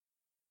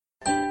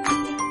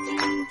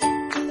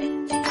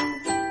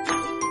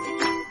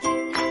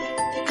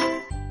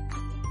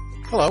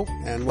Hello,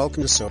 and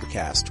welcome to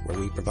Sobercast, where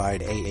we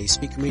provide AA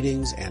speaker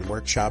meetings and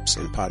workshops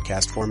in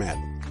podcast format.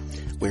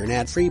 We're an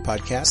ad-free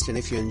podcast, and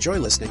if you enjoy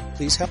listening,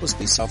 please help us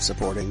be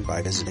self-supporting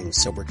by visiting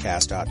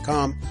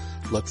Sobercast.com,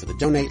 look for the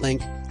donate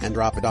link, and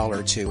drop $1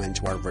 or $2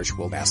 into our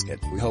virtual basket.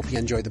 We hope you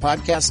enjoy the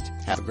podcast.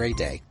 Have a great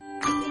day.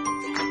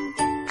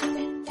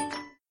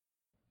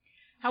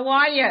 How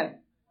are you?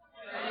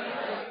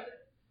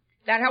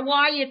 That how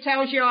are you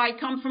tells you I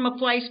come from a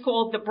place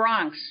called the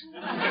Bronx.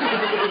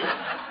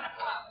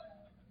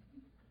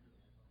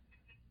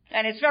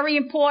 And it's very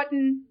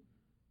important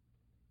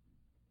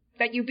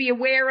that you be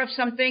aware of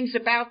some things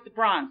about the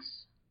Bronx.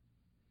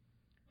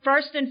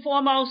 First and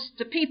foremost,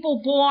 the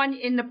people born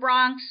in the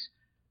Bronx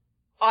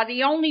are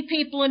the only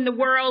people in the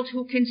world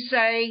who can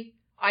say,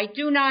 I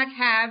do not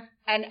have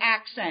an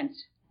accent.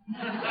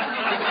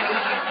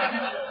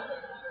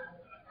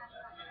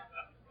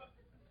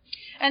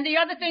 And the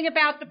other thing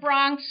about the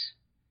Bronx,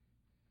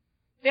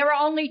 there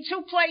are only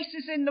two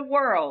places in the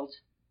world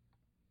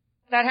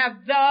that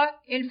have "the"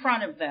 in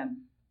front of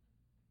them.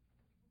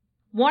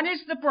 One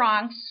is the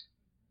Bronx,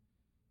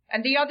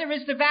 and the other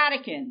is the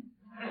Vatican.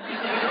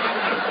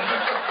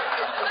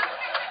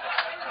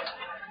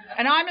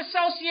 And I'm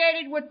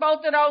associated with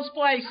both of those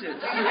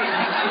places.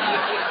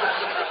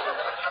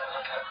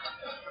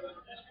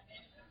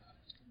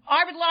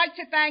 I would like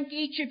to thank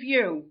each of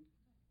you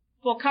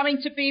for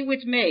coming to be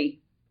with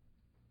me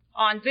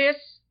on this,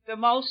 the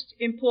most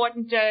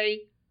important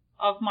day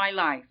of my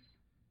life.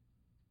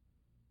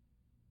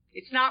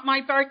 It's not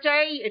my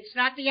birthday. It's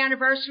not the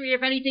anniversary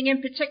of anything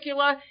in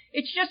particular.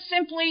 It's just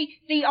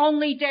simply the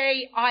only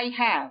day I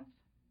have.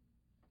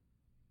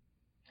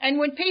 And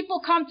when people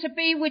come to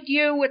be with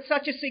you at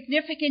such a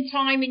significant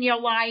time in your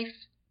life,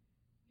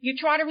 you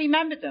try to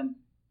remember them.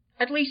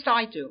 At least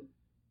I do.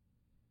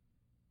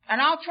 And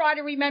I'll try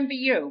to remember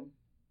you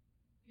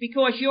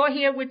because you're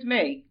here with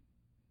me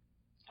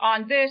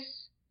on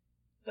this,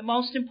 the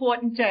most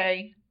important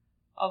day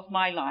of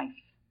my life.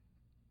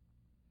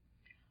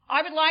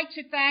 I would like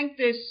to thank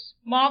this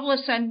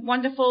marvelous and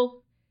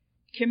wonderful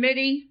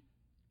committee,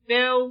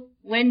 Bill,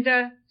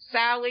 Linda,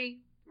 Sally,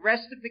 the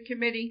rest of the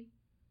committee,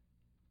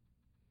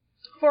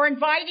 for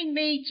inviting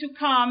me to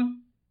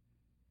come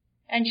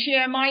and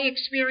share my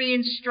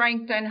experience,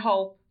 strength, and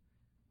hope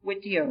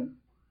with you.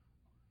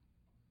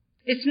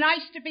 It's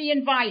nice to be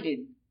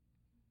invited.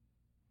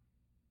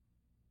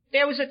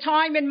 There was a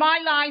time in my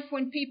life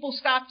when people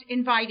stopped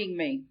inviting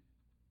me.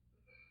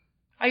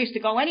 I used to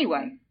go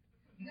anyway.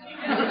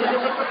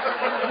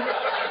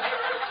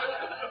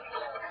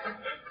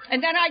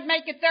 And then I'd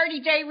make a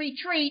 30-day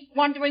retreat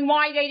wondering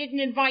why they didn't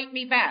invite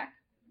me back.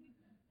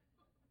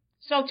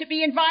 So to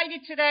be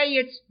invited today,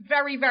 it's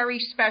very, very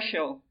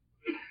special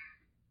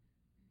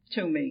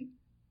to me.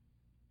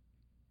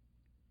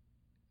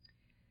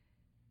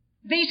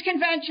 These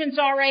conventions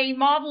are a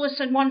marvelous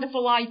and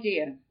wonderful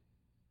idea.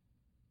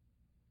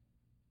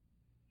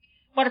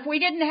 But if we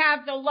didn't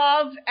have the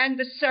love and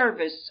the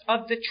service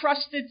of the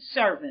trusted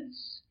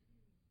servants,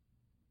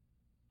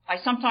 I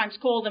sometimes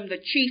call them the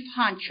chief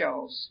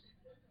honchos,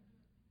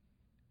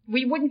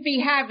 we wouldn't be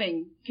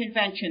having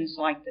conventions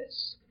like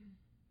this.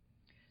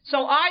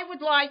 So I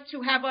would like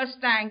to have us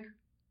thank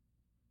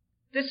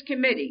this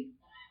committee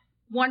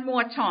one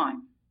more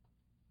time.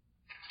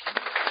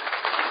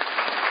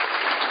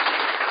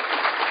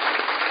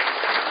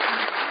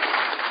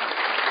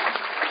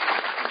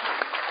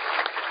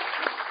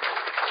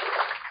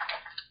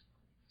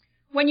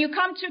 When you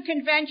come to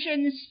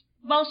conventions,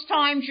 most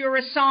times you're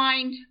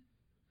assigned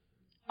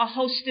a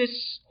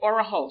hostess or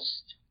a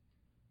host.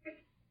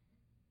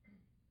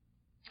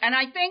 And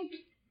I think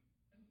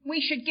we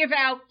should give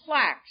out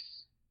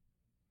plaques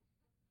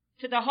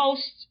to the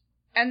host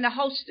and the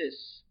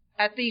hostess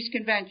at these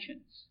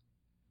conventions.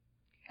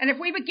 And if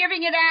we were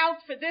giving it out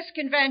for this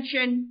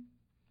convention,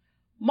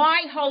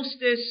 my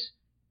hostess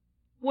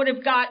would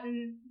have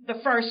gotten the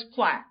first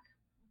plaque.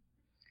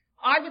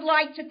 I would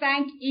like to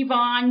thank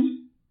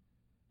Yvonne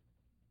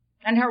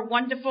and her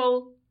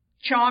wonderful,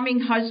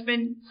 charming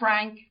husband,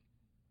 Frank,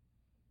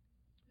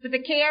 for the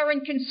care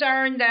and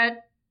concern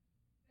that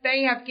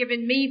they have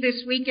given me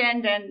this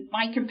weekend and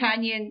my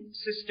companion,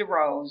 Sister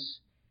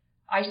Rose.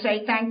 I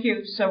say thank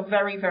you so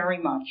very, very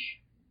much.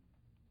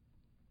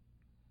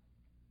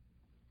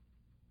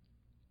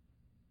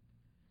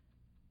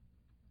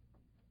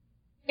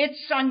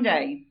 It's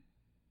Sunday.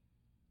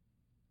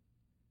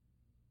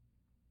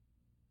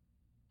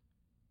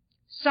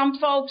 Some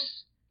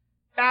folks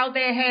bow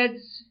their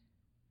heads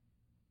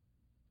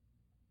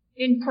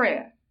in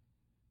prayer.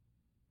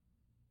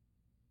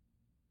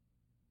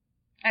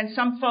 And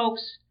some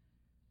folks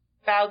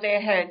bow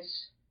their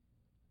heads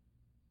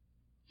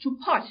to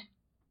putt.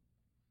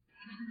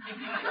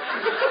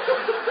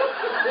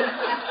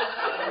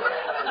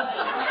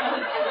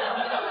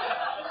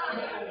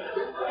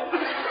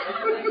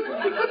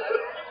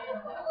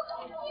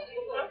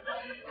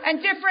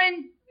 And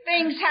different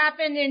things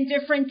happen in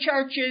different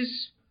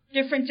churches,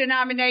 different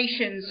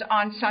denominations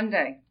on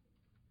Sunday.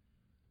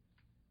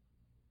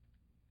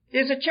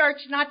 There's a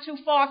church not too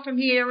far from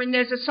here, and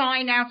there's a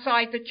sign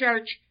outside the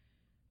church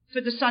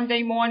for the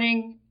Sunday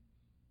morning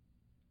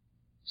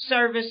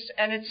service,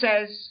 and it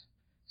says,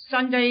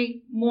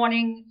 Sunday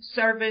morning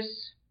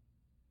service,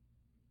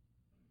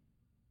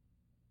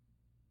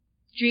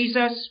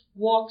 Jesus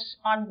walks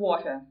on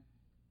water.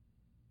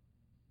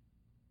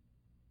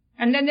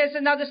 And then there's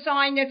another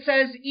sign that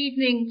says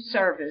evening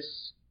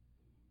service.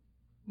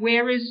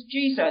 Where is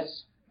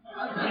Jesus?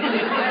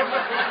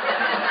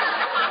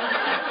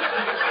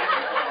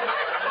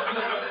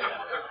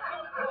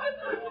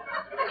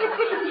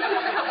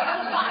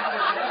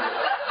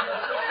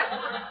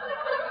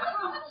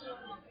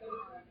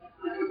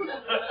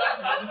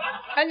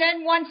 And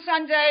then one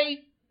Sunday,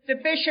 the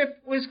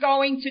bishop was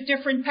going to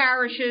different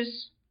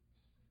parishes,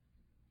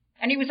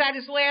 and he was at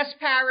his last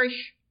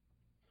parish,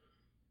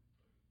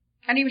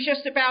 and he was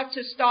just about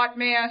to start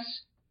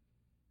Mass,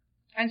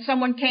 and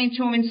someone came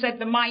to him and said,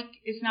 the mic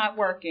is not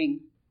working.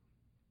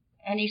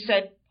 And he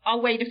said,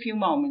 I'll wait a few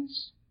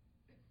moments.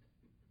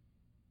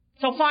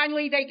 So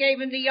finally they gave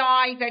him the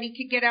eye that he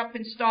could get up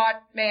and start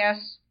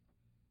Mass.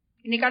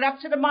 And he got up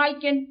to the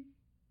mic, and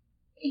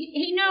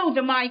he knew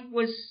the mic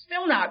was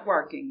still not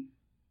working.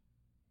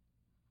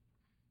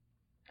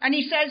 And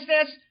he says,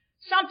 there's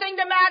something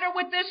the matter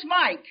with this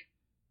mic.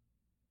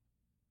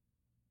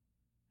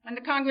 And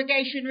the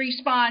congregation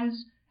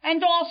responds,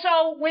 and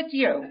also with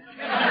you.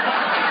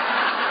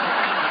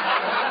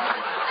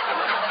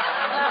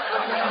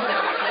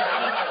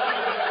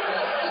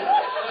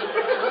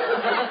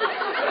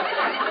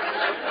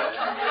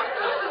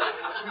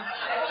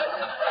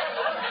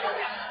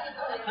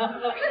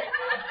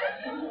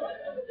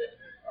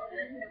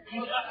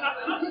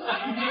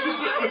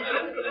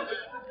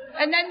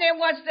 And then there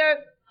was the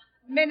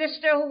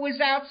minister who was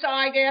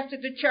outside after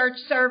the church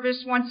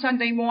service one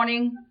Sunday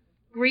morning,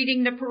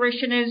 greeting the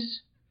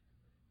parishioners.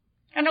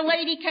 And a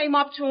lady came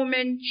up to him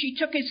and she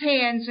took his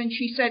hands and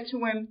she said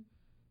to him,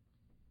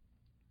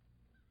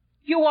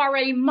 you are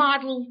a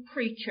model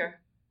preacher.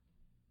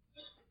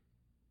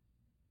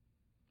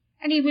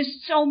 And he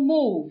was so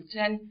moved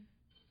and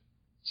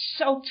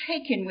so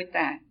taken with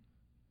that.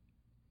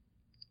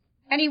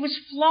 And he was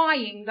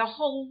flying the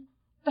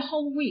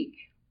whole week.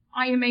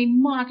 I am a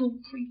model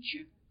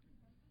preacher.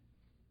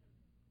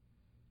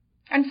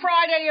 And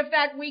Friday of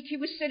that week, he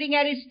was sitting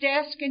at his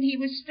desk and he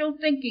was still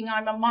thinking,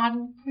 I'm a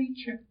model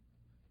preacher.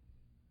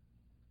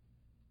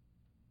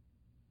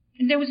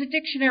 And there was a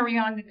dictionary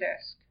on the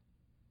desk.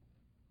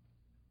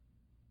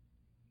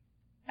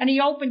 And he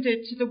opened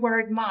it to the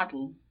word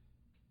model.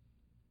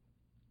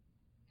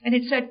 And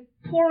it said,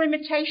 poor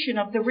imitation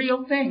of the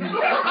real thing.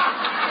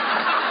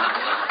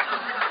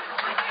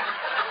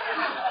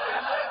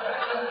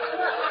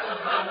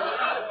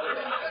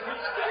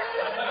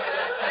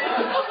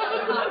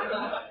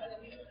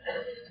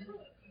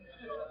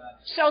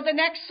 So the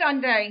next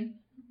Sunday,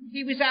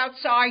 he was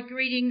outside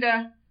greeting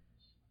the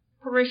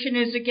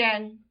parishioners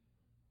again.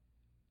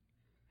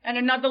 And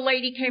another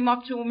lady came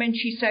up to him and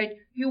she said,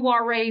 you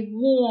are a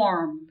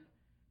warm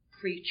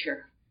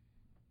preacher.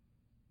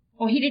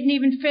 Well, he didn't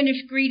even finish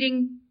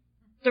greeting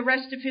the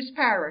rest of his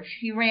parish.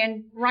 He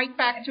ran right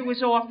back to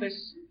his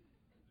office.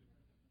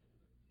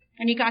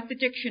 And he got the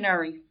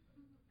dictionary.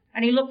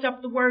 And he looked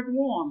up the word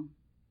warm.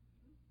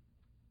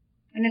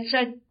 And it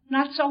said,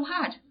 not so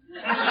hot.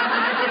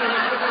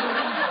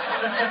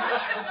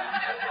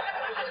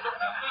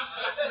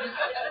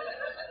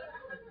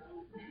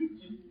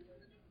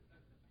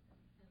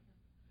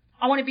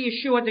 I want to be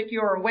assured that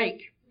you're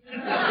awake.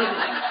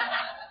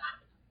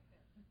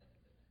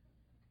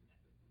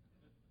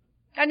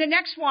 And the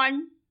next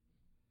one,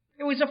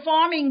 it was a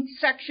farming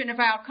section of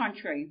our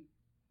country.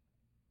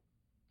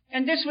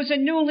 And this was a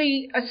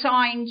newly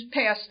assigned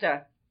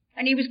pastor.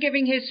 And he was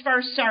giving his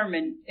first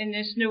sermon in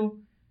this new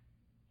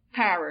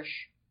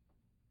parish.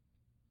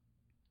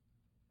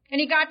 And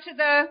he got to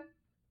the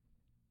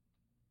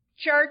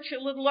church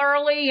a little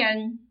early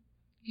and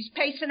he's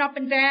pacing up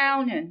and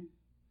down and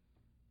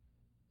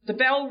the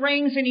bell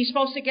rings and he's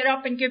supposed to get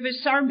up and give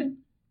his sermon.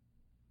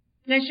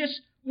 And there's just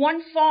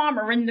one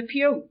farmer in the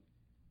pew.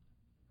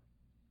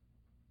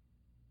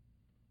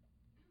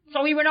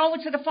 So he went over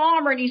to the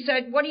farmer and he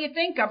said, what do you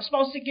think? I'm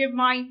supposed to give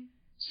my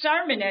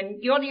sermon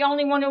and you're the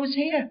only one who's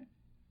here.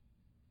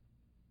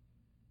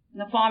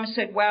 And the farmer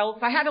said, well,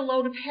 if I had a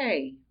load of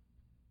hay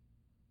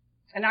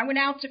and I went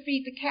out to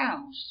feed the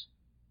cows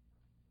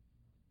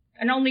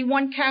and only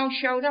one cow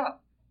showed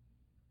up,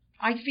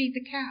 I'd feed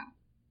the cow.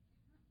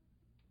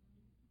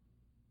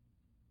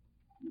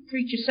 The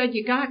preacher said,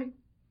 you got it.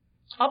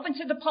 Up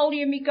into the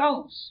podium he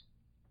goes.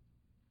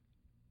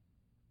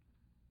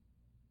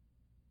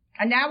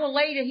 An hour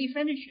later he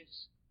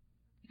finishes.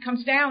 He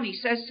comes down, he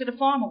says to the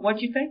farmer,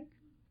 what'd you think?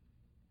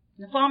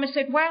 And the farmer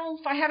said, well,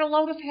 if I had a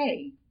load of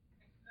hay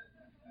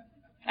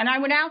and I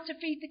went out to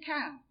feed the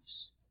cows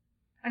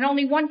and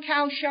only one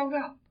cow showed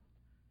up,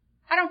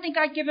 I don't think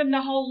I'd give him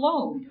the whole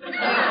load.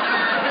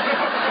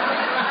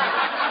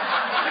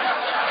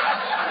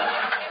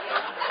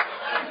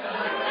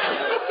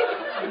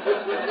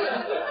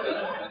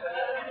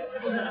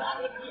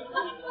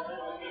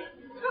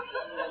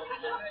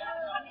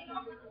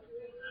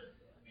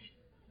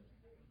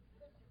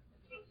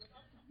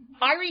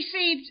 I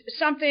received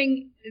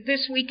something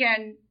this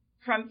weekend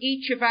from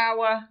each of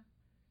our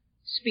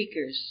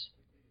speakers.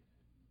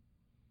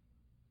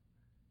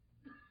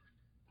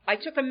 I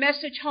took a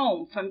message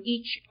home from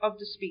each of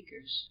the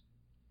speakers.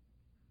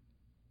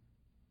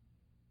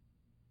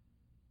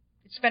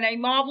 It's been a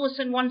marvelous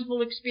and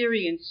wonderful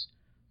experience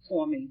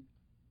for me.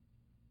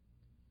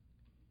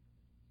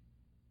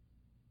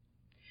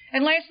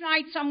 And last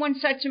night someone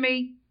said to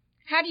me,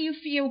 how do you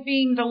feel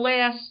being the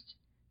last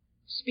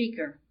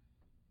speaker?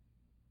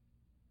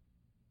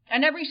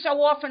 And every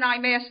so often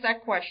I'm asked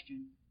that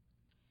question.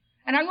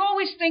 And I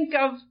always think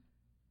of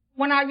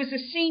when I was a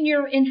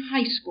senior in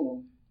high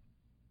school.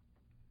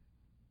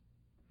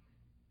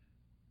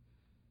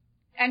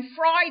 And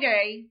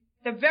Friday,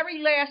 the very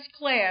last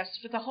class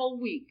for the whole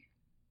week,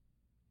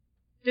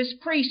 this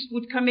priest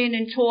would come in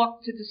and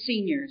talk to the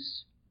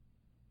seniors.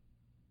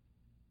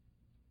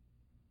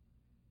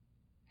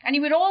 And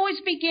he would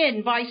always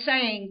begin by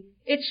saying,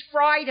 it's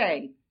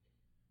Friday.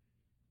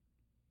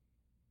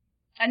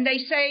 And they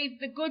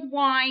saved the good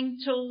wine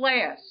till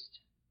last.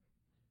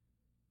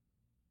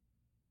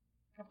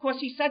 Of course,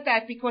 he said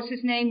that because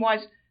his name was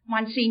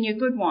Monsignor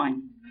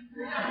Goodwine.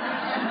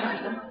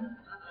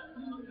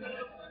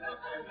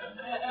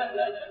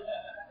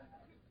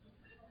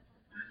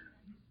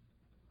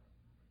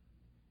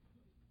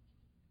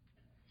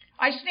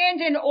 I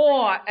stand in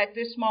awe at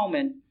this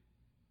moment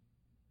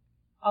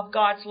of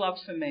God's love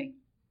for me.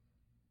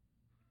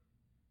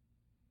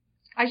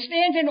 I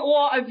stand in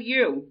awe of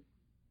you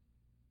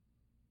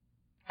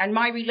and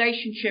my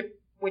relationship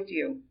with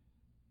you.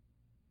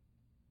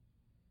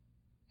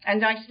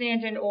 And I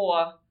stand in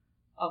awe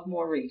of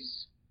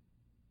Maurice.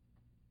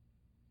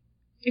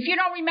 If you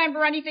don't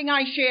remember anything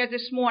I shared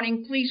this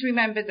morning, please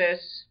remember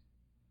this,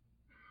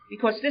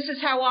 because this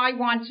is how I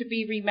want to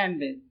be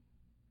remembered.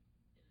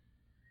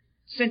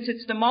 Since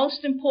it's the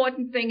most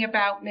important thing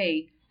about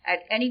me at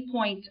any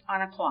point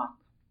on a clock.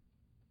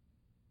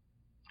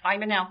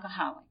 I'm an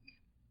alcoholic,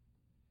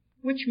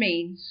 which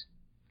means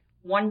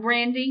 1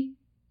 brandy,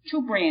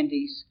 2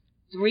 brandies,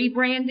 3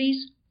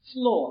 brandies,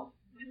 floor.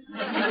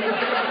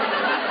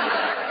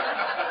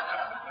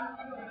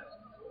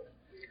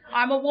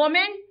 I'm a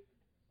woman.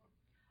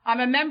 I'm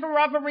a member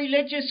of a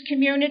religious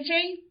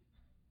community.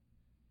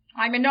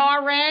 I'm an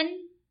RN,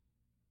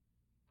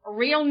 a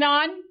real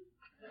nun.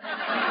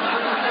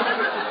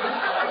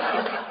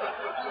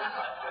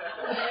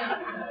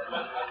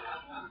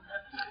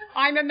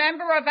 I'm a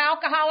member of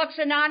Alcoholics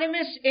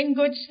Anonymous in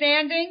good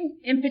standing,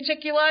 in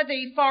particular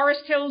the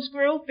Forest Hills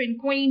group in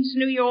Queens,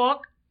 New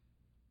York.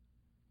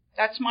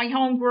 That's my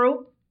home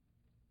group.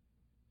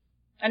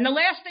 And the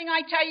last thing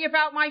I tell you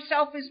about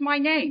myself is my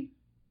name.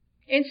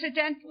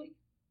 Incidentally,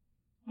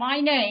 my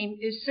name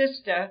is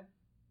Sister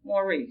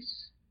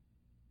Maurice.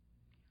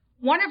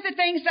 One of the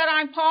things that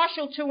I'm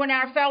partial to in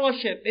our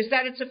fellowship is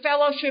that it's a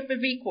fellowship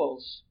of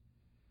equals.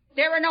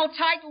 There are no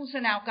titles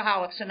in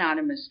Alcoholics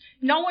Anonymous.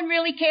 No one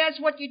really cares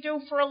what you do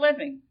for a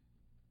living.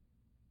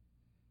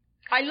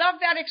 I love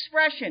that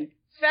expression,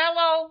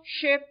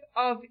 fellowship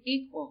of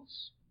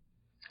equals.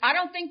 I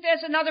don't think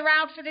there's another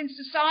outfit in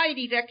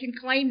society that can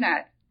claim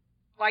that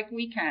like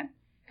we can.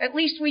 At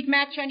least we'd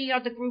match any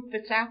other group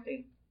that's out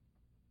there.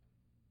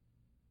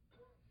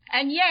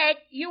 And yet,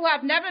 you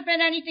have never been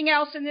anything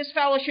else in this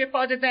fellowship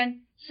other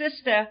than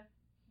Sister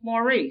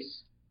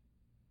Maurice.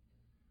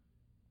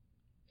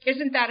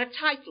 Isn't that a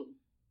title?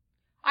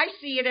 I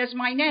see it as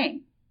my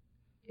name.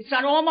 It's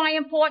on all my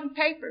important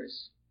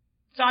papers.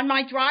 It's on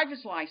my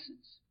driver's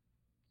license.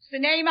 It's the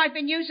name I've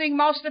been using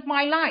most of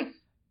my life.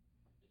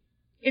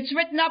 It's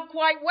written up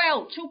quite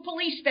well. 2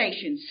 police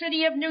stations,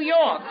 City of New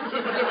York.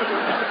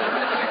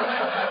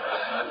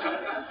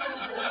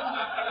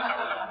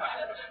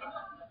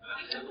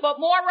 But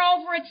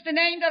moreover, it's the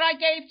name that I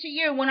gave to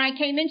you when I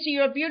came into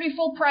your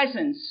beautiful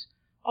presence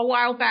a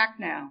while back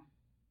now.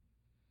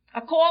 A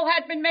call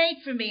had been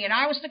made for me, and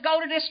I was to go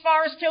to this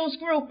Forest Hills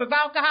group of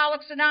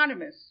Alcoholics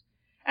Anonymous.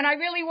 And I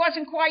really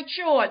wasn't quite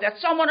sure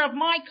that someone of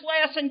my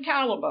class and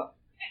caliber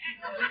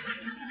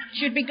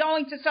should be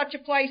going to such a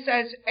place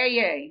as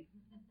AA.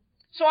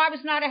 So I was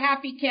not a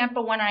happy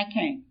camper when I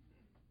came.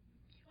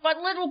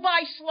 But little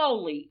by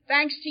slowly,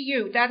 thanks to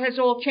you, that has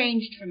all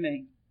changed for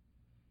me.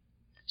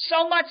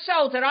 So much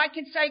so that I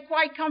can say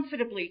quite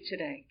comfortably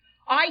today,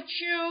 I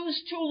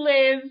choose to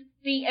live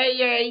the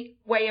AA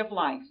way of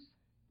life.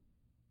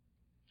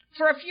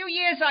 For a few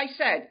years I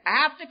said,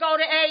 I have to go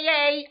to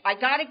AA, I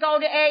gotta go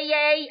to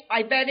AA,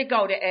 I better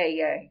go to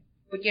AA.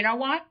 But you know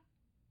what?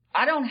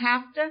 I don't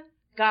have to,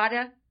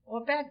 gotta,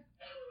 or better.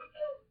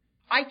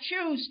 I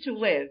choose to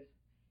live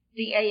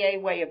the AA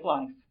way of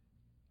life.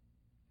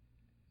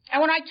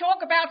 And when I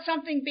talk about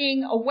something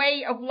being a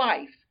way of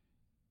life,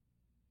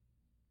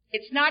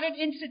 it's not an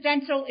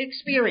incidental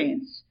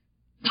experience.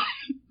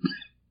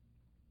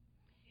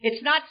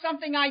 It's not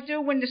something I do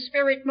when the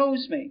Spirit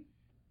moves me.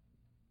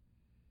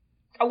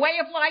 A way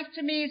of life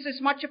to me is as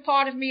much a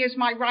part of me as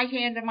my right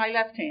hand and my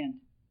left hand.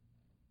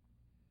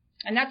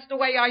 And that's the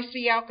way I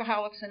see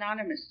Alcoholics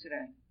Anonymous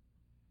today.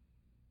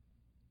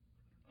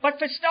 But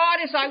for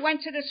starters, I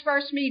went to this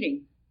first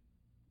meeting.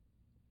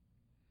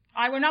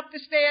 I went up the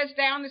stairs,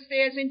 down the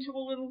stairs, into a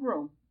little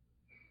room.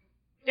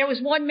 There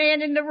was one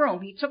man in the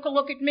room. He took a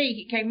look at me.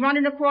 He came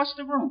running across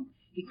the room.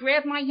 He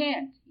grabbed my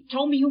hand. He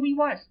told me who he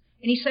was.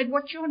 And he said,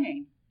 "What's your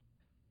name?"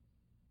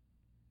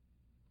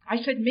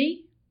 I said,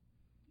 "Me?"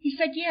 He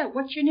said, "Yeah,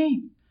 what's your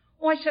name?"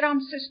 Oh, I said,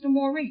 "I'm Sister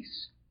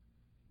Maurice."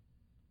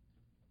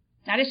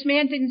 Now, this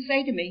man didn't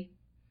say to me,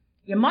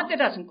 "Your mother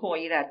doesn't call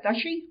you that, does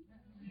she?"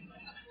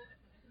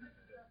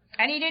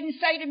 And he didn't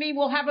say to me,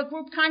 "We'll have a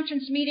group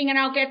conscience meeting and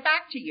I'll get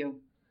back to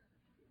you."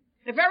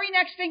 The very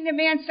next thing the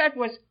man said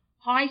was,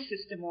 "Hi,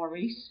 Sister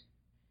Maurice.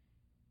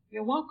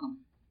 You're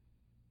welcome."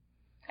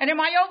 And in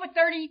my over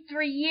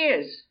 33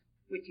 years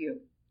with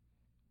you,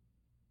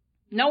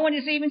 no one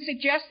has even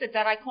suggested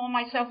that I call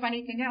myself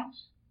anything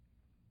else.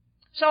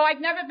 So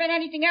I've never been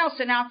anything else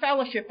in our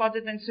fellowship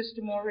other than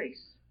Sister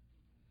Maurice.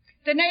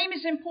 The name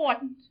is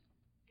important.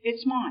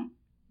 It's mine.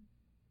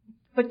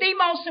 But the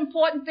most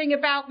important thing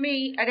about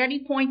me at any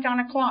point on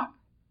a clock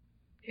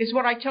is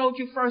what I told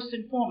you first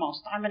and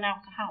foremost. I'm an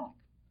alcoholic.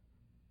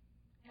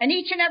 And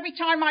each and every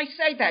time I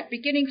say that,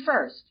 beginning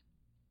first,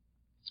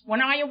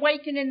 when I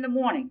awaken in the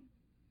morning,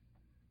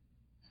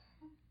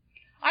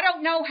 I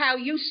don't know how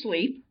you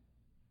sleep.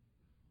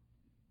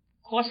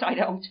 Of course I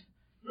don't.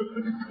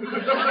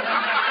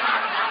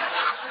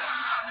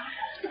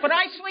 But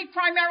I sleep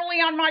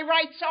primarily on my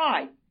right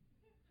side.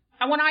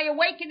 And when I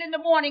awaken in the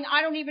morning,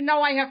 I don't even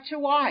know I have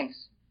two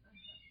eyes.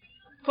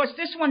 Because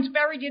this one's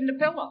buried in the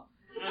pillow.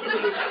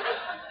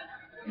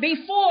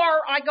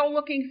 Before I go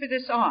looking for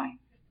this eye,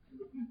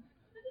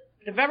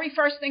 the very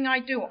first thing I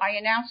do, I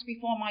announce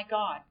before my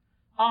God,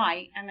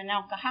 I am an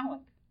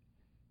alcoholic.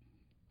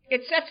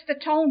 It sets the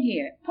tone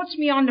here. It puts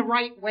me on the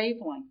right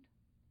wavelength.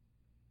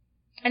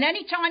 And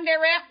any time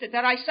thereafter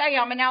that I say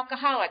I'm an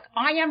alcoholic,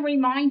 I am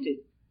reminded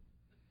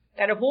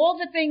that of all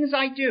the things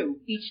I do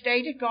each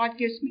day that God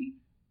gives me,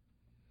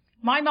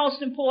 my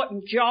most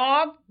important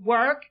job,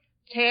 work,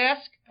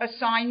 task,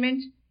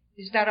 assignment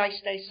is that I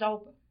stay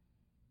sober.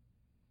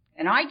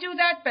 And I do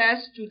that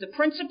best through the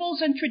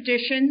principles and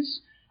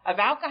traditions of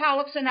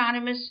Alcoholics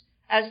Anonymous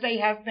as they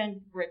have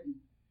been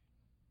written.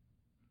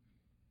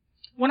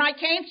 When I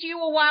came to you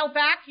a while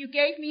back, you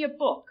gave me a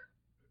book,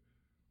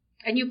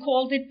 and you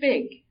called it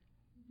Big.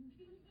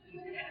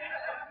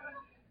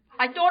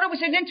 I thought it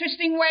was an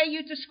interesting way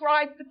you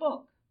described the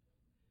book.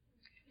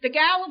 The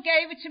gal who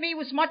gave it to me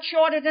was much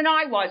shorter than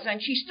I was,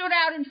 and she stood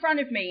out in front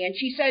of me, and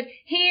she said,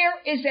 "Here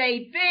is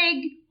a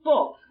big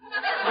book."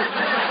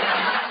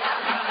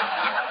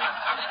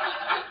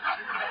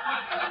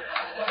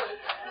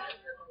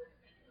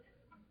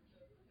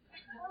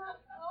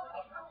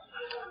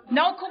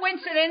 No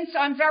coincidence,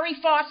 I'm very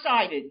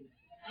far-sighted.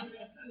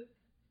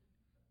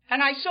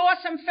 And I saw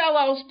some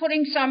fellows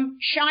putting some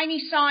shiny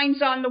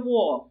signs on the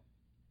wall.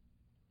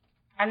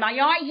 And my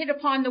eye hit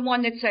upon the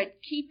one that said,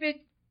 "Keep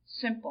it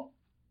simple."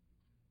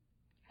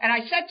 And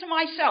I said to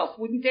myself,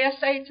 wouldn't dare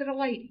say it to the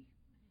lady,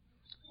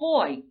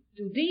 boy,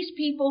 do these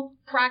people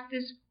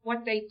practice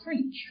what they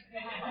preach.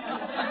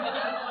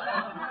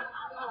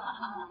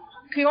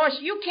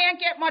 Because you can't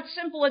get much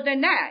simpler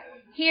than that.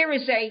 Here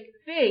is a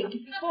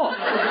big book.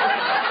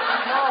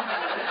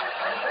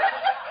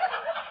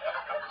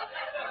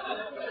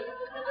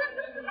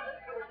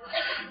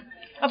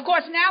 Of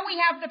course, now we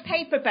have the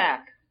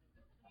paperback,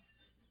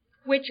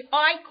 which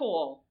I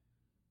call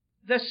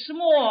the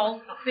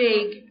small,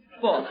 big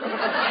book.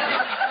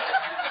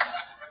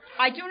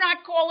 I do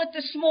not call it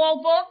the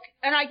small book,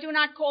 and I do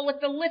not call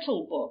it the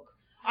little book.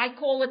 I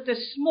call it the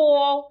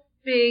small,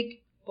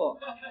 big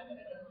book.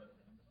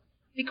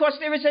 Because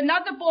there is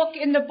another book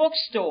in the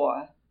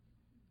bookstore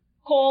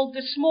called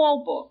the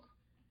small book.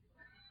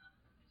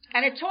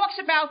 And it talks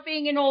about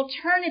being an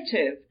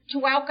alternative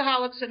to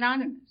Alcoholics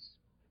Anonymous.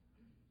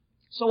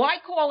 So I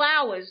call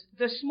ours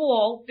the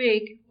small,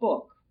 big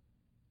book.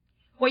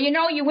 Well, you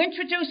know, you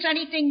introduce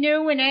anything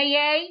new in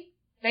AA,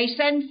 they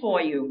send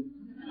for you.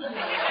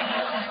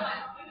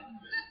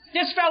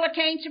 This fella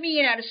came to me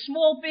and had a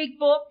small, big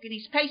book, and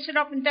he's pacing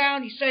up and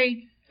down. He's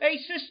saying, "Hey,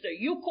 sister,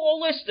 you call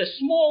this the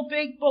small,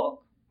 big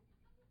book?"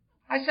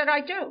 I said,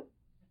 "I do."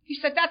 He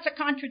said, "That's a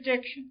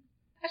contradiction."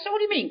 I said, "What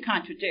do you mean,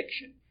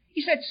 contradiction?"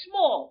 He said,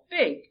 small,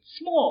 big,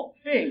 small,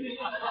 big.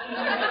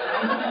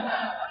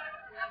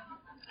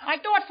 I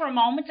thought for a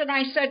moment, and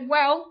I said,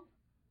 well,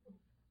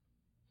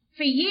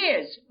 for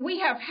years we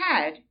have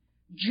had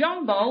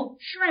jumbo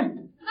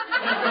shrimp.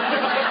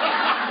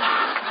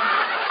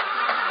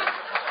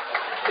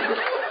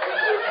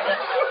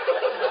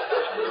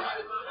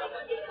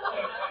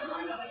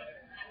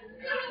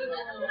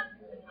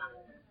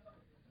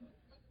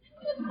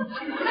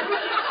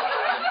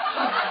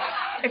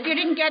 If you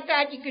didn't get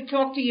that, you could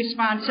talk to your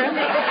sponsor.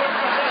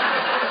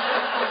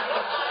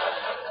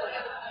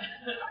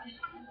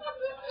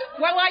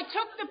 Well, I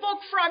took the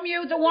book from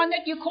you, the one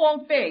that you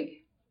called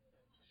Big.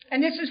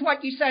 And this is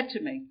what you said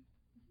to me.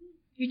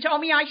 You told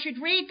me I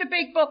should read the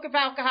big book of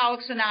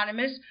Alcoholics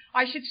Anonymous.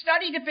 I should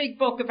study the big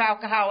book of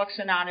Alcoholics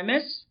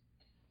Anonymous.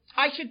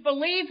 I should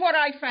believe what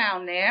I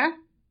found there.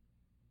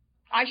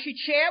 I should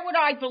share what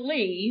I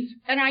believe,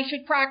 and I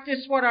should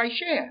practice what I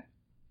share.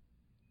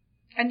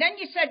 And then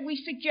you said, we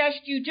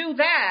suggest you do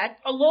that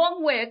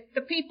along with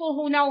the people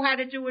who know how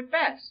to do it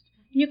best.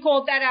 And you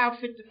called that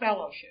Outfit the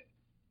Fellowship.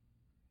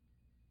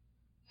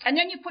 And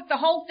then you put the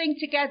whole thing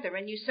together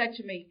and you said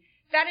to me,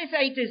 that is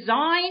a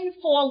design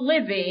for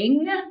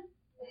living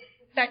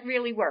that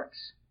really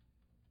works.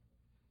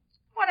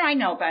 What do I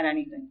know about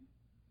anything?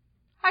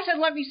 I said,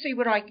 let me see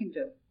what I can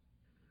do.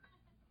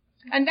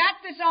 And that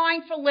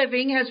design for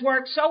living has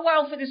worked so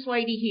well for this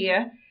lady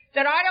here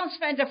that I don't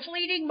spend a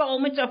fleeting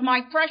moment of my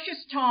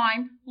precious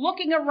time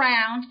looking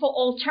around for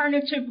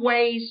alternative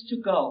ways to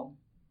go.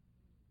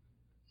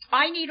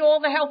 I need all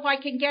the help I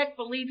can get,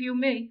 believe you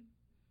me,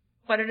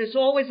 but it is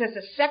always as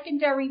a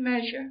secondary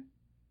measure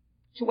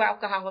to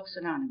Alcoholics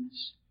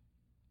Anonymous.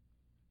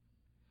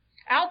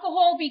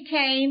 Alcohol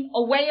became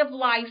a way of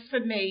life for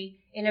me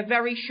in a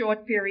very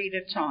short period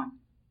of time.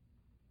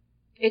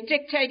 It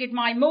dictated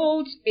my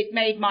moods, it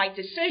made my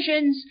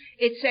decisions,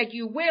 it said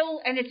you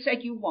will, and it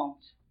said you won't.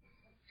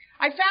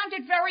 I found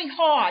it very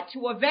hard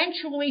to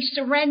eventually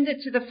surrender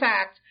to the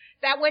fact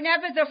that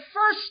whenever the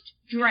first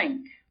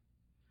drink,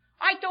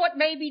 I thought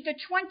maybe the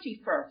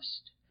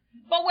 21st,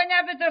 but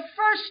whenever the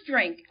first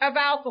drink of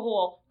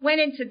alcohol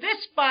went into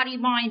this body,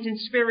 mind, and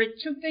spirit,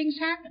 two things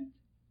happened.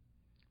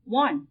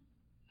 One,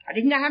 I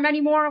didn't know how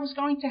many more I was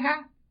going to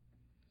have.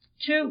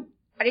 Two,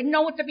 I didn't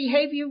know what the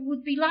behavior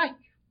would be like.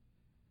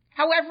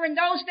 However, in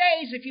those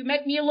days, if you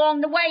met me along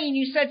the way and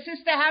you said,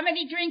 sister, how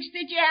many drinks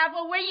did you have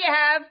or will you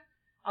have?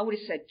 I would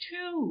have said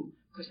 2,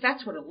 because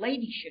that's what a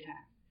lady should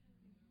have.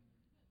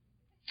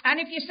 And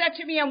if you said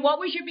to me, and what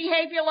was your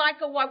behavior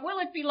like or what will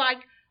it be like?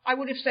 I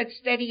would have said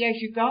steady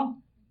as you go,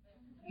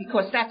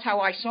 because that's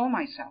how I saw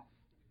myself.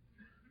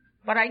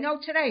 But I know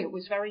today it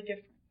was very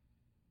different.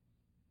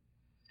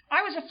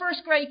 I was a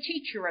first grade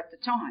teacher at the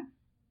time,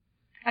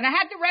 and I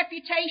had the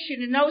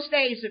reputation in those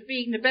days of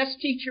being the best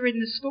teacher in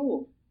the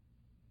school.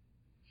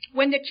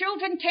 When the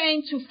children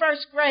came to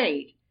first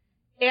grade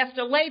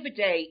after Labor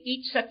Day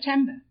each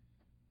September,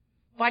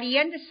 by the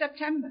end of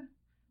September,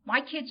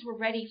 my kids were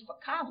ready for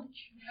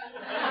college.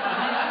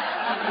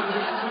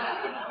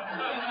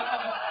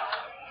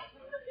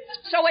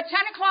 So at 10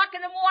 o'clock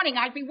in the morning,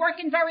 I'd be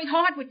working very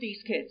hard with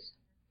these kids.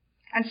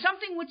 And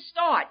something would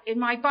start in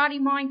my body,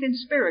 mind, and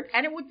spirit,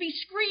 and it would be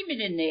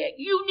screaming in there,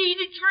 you need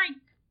a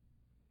drink.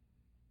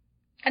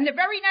 And the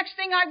very next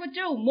thing I would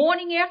do,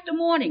 morning after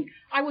morning,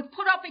 I would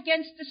put up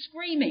against the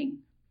screaming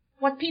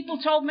what people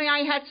told me I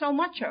had so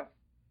much of.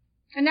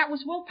 And that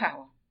was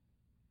willpower.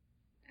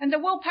 And the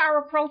willpower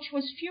approach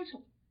was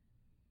futile.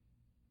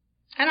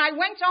 And I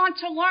went on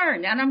to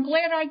learn, and I'm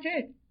glad I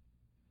did,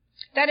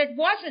 that it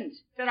wasn't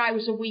that I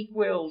was a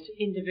weak-willed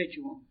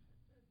individual,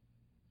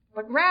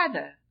 but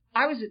rather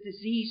I was a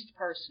diseased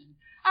person.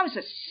 I was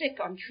a sick,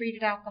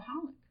 untreated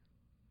alcoholic.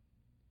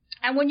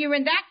 And when you're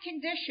in that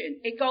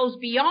condition, it goes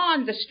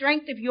beyond the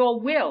strength of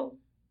your will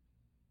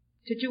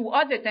to do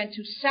other than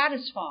to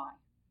satisfy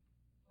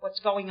what's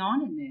going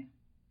on in there.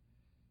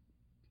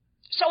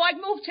 So I'd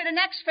move to the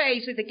next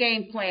phase of the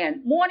game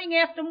plan, morning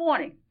after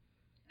morning.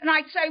 And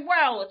I'd say,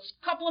 well, it's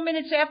a couple of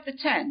minutes after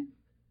 10.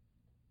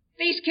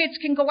 These kids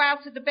can go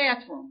out to the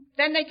bathroom.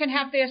 Then they can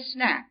have their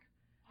snack.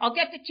 I'll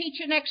get the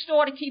teacher next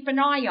door to keep an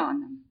eye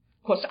on them,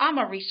 because I'm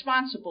a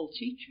responsible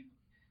teacher.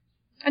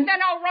 And then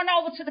I'll run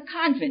over to the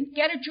convent,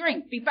 get a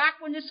drink, be back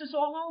when this is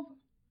all over.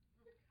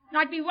 And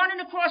I'd be running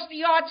across the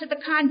yard to the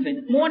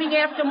convent, morning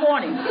after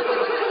morning.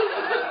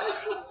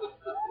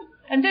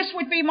 And this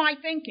would be my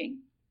thinking.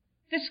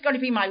 This is going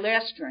to be my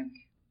last drink,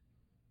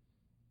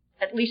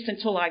 at least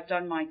until I've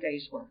done my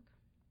day's work.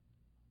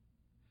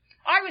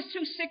 I was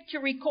too sick to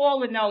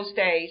recall in those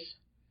days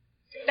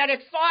that at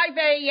 5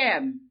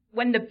 a.m.,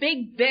 when the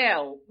big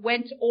bell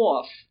went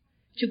off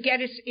to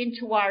get us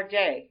into our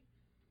day,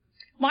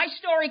 my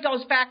story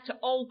goes back to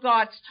old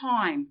God's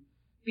time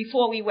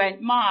before we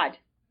went mod.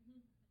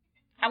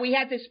 And we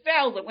had this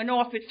bell that went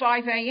off at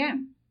 5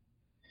 a.m.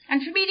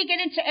 And for me to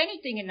get into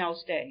anything in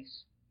those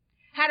days,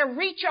 had to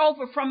reach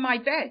over from my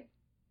bed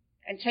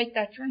and take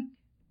that drink.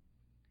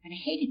 And I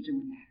hated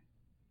doing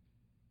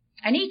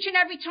that. And each and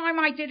every time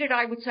I did it,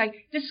 I would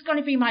say, this is going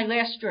to be my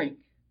last drink,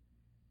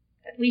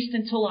 at least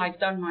until I've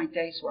done my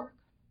day's work.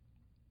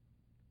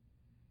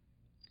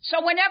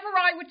 So whenever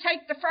I would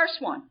take the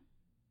first one,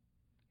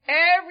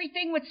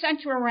 everything would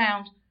center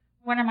around,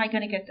 when am I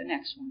going to get the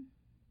next one?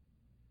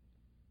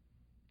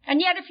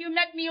 And yet if you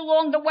met me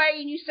along the way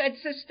and you said,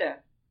 sister,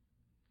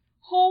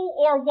 who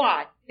or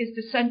what is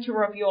the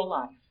center of your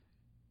life?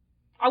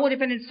 I would have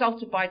been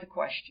insulted by the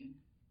question.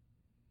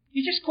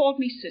 You just called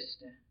me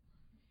sister.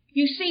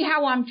 You see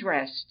how I'm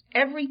dressed,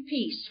 every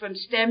piece from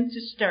stem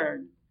to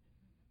stern.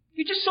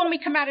 You just saw me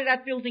come out of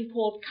that building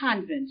called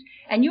convent,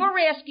 and you're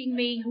asking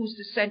me who's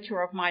the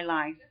center of my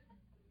life.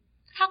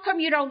 How come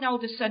you don't know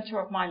the center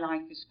of my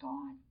life is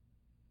God?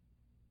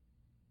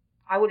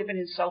 I would have been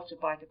insulted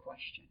by the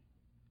question.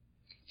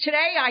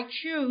 Today I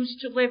choose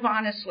to live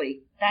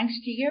honestly, thanks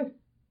to you.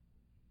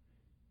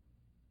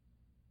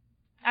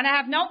 And I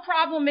have no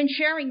problem in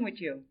sharing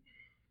with you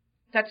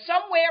that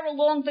somewhere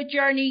along the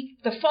journey,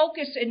 the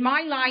focus in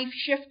my life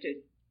shifted.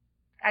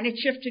 And it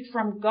shifted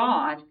from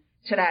God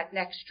to that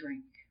next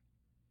drink.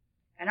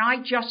 And I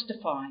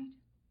justified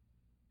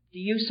the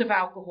use of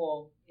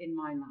alcohol in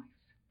my life.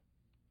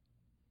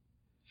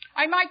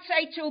 I might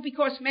say, too,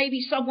 because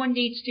maybe someone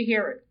needs to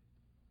hear it.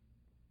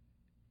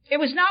 It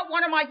was not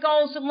one of my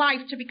goals in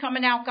life to become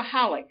an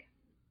alcoholic.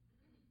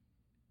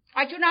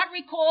 I do not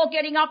recall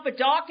getting up a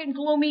dark and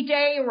gloomy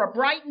day or a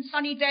bright and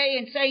sunny day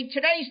and saying,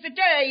 today's the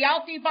day,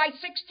 I'll be by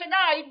 6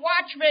 tonight,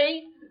 watch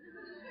me.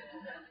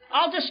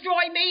 I'll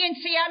destroy me and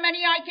see how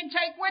many I can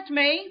take with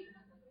me.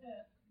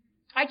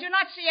 I do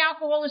not see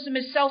alcoholism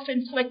as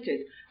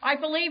self-inflicted. I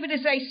believe it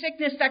is a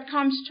sickness that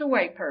comes to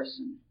a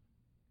person.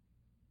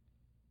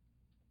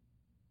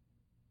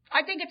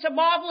 I think it's a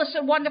marvelous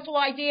and wonderful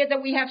idea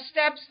that we have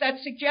steps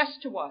that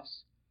suggest to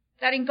us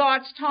that in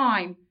God's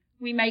time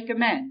we make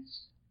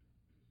amends.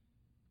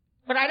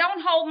 But I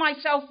don't hold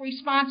myself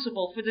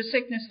responsible for the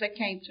sickness that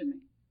came to me.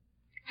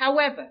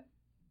 However,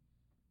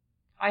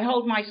 I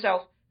hold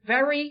myself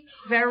very,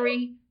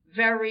 very,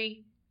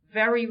 very,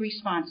 very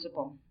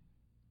responsible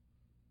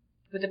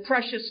for the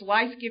precious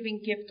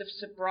life-giving gift of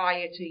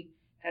sobriety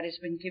that has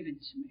been given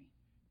to me.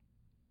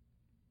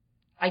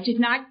 I did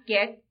not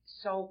get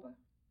sober.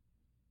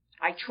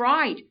 I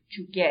tried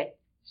to get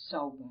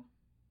sober.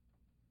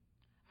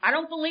 I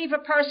don't believe a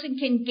person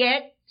can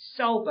get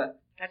sober.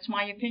 That's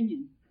my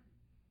opinion.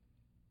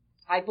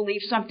 I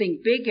believe something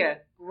bigger,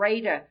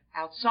 greater,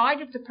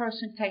 outside of the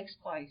person takes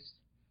place.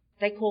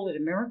 They call it a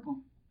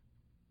miracle.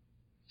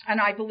 And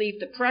I believe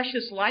the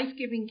precious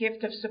life-giving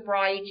gift of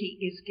sobriety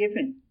is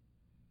given.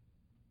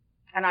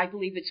 And I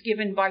believe it's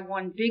given by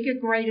one bigger,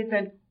 greater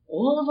than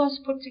all of us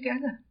put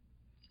together.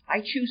 I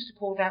choose to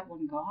call that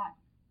one God.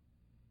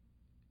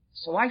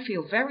 So I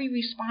feel very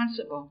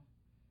responsible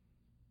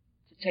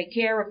to take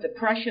care of the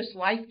precious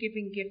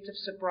life-giving gift of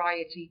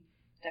sobriety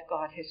that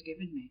God has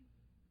given me.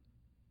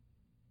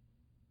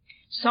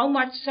 So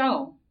much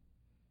so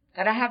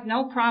that I have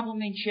no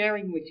problem in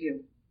sharing with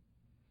you.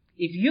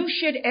 If you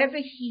should ever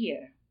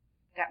hear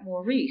that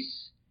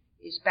Maurice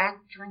is back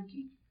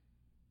drinking,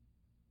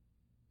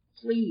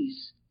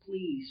 please,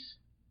 please,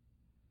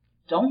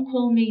 don't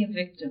call me a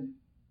victim.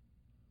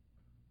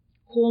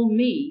 Call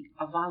me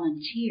a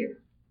volunteer.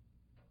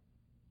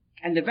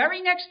 And the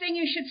very next thing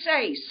you should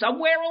say,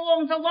 somewhere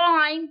along the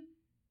line,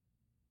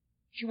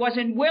 she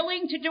wasn't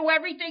willing to do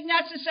everything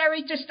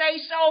necessary to stay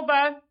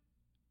sober.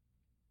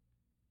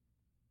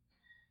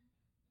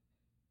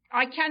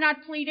 I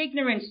cannot plead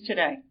ignorance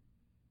today.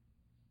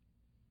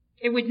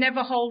 It would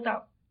never hold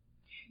up.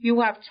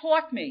 You have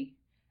taught me,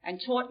 and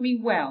taught me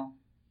well,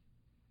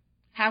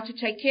 how to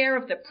take care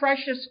of the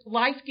precious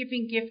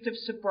life-giving gift of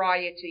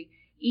sobriety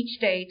each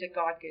day that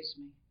God gives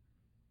me.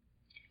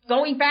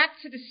 Going back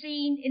to the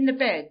scene in the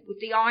bed with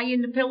the eye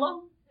in the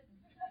pillow,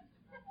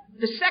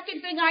 the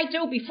second thing I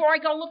do before I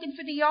go looking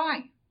for the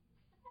eye,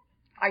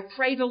 I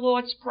pray the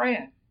Lord's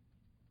Prayer.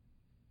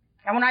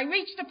 And when I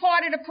reach the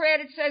part of the prayer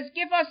that says,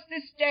 give us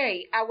this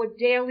day our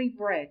daily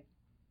bread,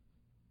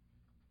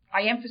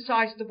 I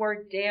emphasize the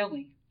word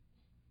daily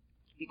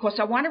because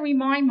I want to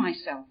remind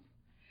myself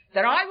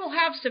that I will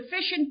have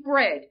sufficient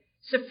bread,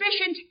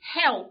 sufficient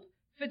help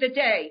for the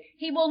day.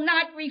 He will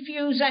not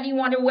refuse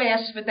anyone who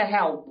asks for the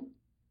help,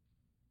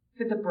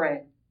 for the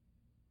bread.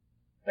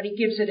 But he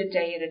gives it a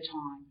day at a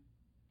time.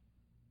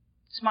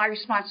 It's my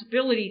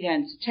responsibility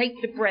then to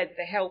take the bread,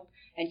 the help,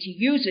 and to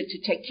use it to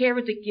take care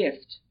of the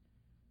gift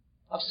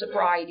of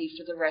sobriety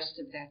for the rest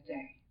of that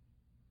day.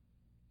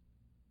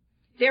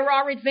 There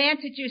are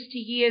advantages to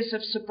years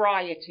of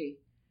sobriety.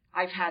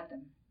 I've had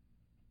them.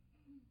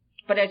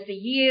 But as the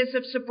years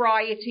of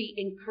sobriety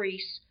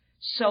increase,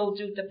 so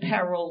do the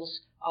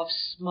perils of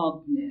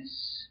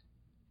smugness.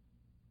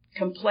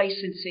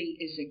 Complacency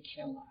is a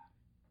killer.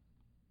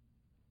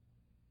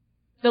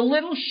 The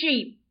little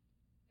sheep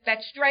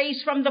that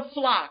strays from the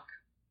flock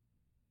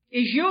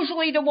is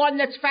usually the one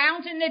that's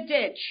found in the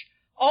ditch,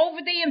 over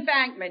the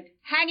embankment,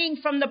 hanging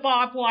from the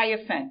barbed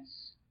wire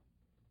fence.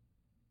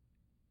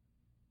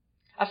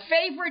 A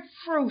favorite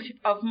fruit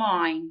of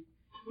mine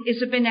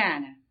is a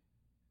banana.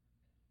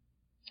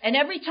 And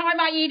every time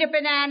I eat a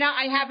banana,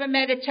 I have a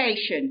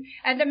meditation.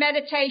 And the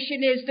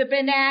meditation is the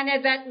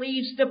banana that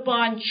leaves the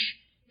bunch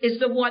is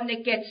the one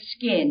that gets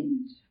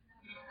skinned.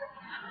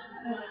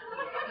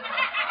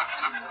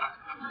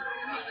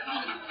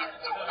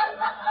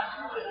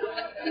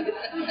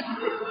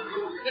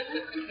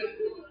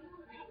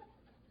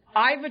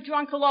 I have a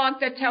drunk-along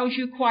that tells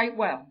you quite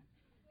well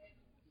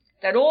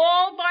that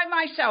all by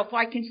myself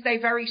I can stay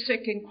very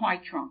sick and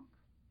quite drunk.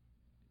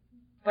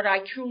 But I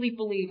truly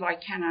believe I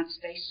cannot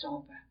stay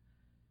sober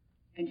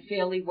and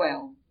fairly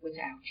well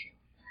without you.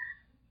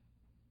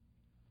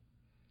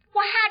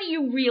 Well, how do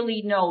you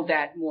really know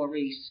that,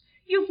 Maurice?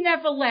 You've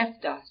never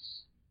left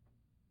us.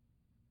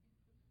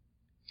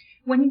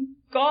 When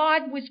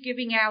God was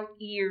giving out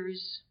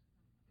ears,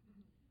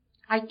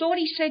 I thought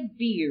he said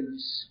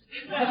beers.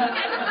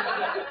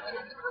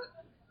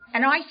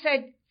 And I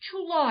said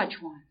 2 large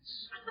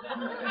ones.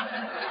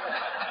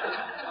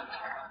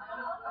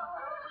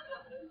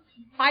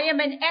 I am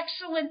an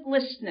excellent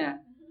listener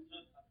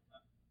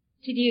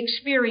to the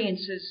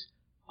experiences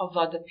of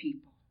other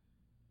people.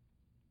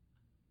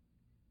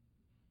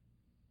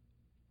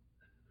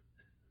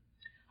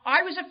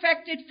 I was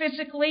affected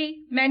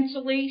physically,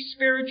 mentally,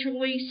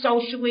 spiritually,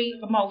 socially,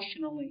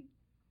 emotionally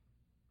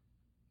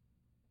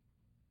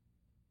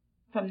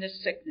from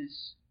this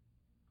sickness.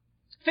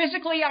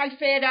 Physically, I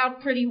fared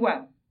out pretty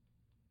well.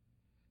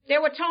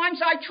 There were times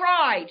I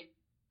tried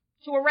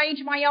to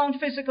arrange my own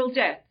physical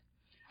death.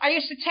 I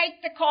used to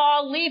take the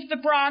car, leave the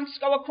Bronx,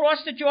 go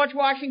across the George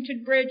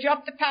Washington Bridge,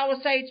 up the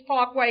Palisades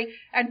Parkway,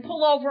 and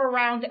pull over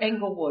around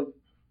Englewood.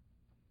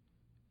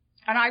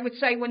 And I would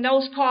say, when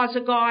those cars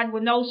are gone,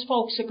 when those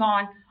folks are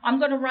gone, I'm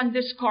going to run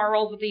this car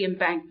over the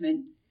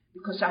embankment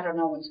because I don't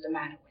know what's the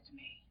matter with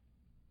me.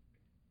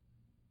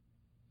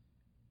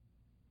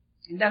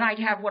 And then I'd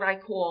have what I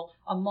call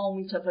a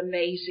moment of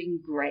amazing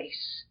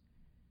grace.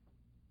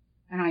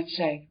 And I'd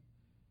say,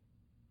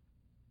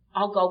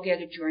 I'll go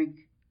get a drink.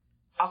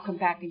 I'll come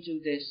back and do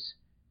this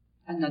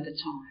another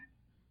time.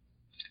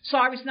 So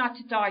I was not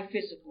to die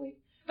physically.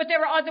 But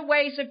there are other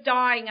ways of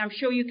dying I'm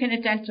sure you can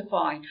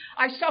identify.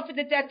 I suffered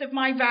the death of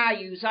my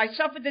values. I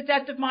suffered the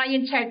death of my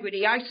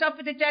integrity. I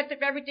suffered the death of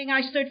everything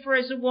I stood for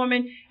as a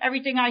woman,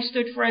 everything I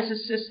stood for as a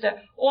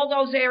sister. All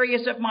those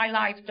areas of my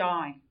life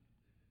died.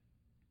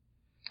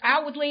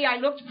 Outwardly, I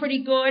looked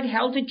pretty good,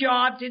 held a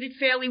job, did it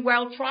fairly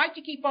well, tried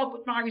to keep up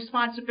with my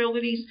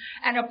responsibilities,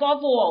 and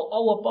above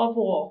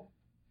all,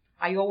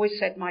 I always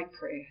said my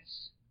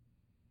prayers.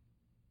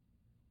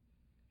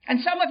 And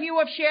some of you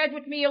have shared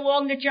with me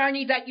along the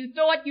journey that you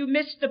thought you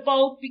missed the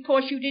boat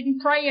because you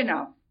didn't pray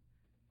enough.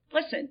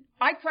 Listen,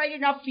 I prayed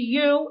enough for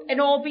you and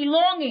all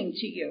belonging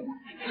to you.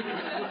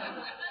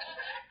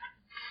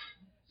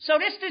 So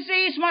this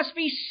disease must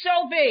be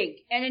so big,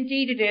 and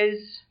indeed it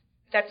is,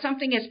 that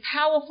something as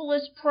powerful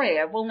as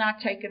prayer will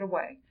not take it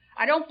away.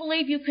 I don't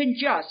believe you can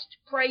just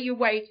pray your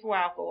way through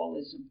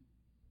alcoholism.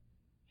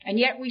 And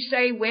yet we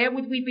say, where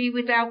would we be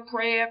without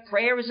prayer?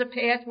 Prayer is a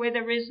path where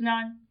there is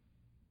none.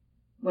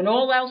 When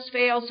all else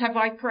fails, have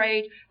I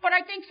prayed? But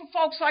I think for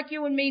folks like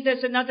you and me,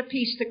 there's another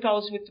piece that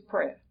goes with the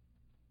prayer.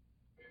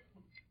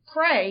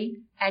 Pray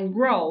and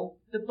row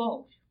the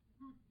boat.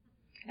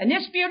 And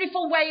this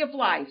beautiful way of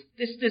life,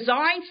 this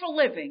design for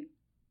living,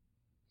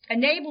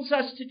 enables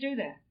us to do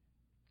that.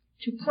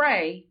 To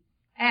pray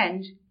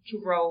and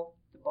to row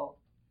the boat.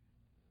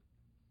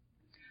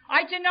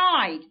 I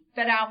denied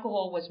that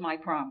alcohol was my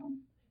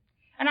problem.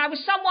 And I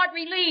was somewhat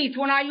relieved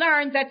when I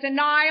learned that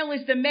denial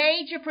is the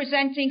major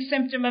presenting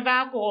symptom of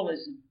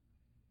alcoholism.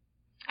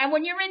 And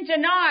when you're in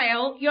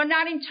denial, you're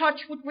not in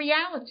touch with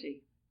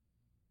reality.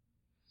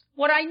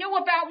 What I knew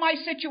about my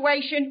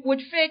situation would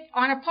fit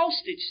on a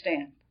postage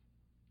stamp.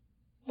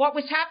 What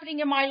was happening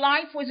in my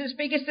life was as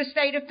big as the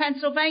state of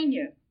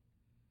Pennsylvania.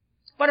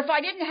 But if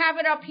I didn't have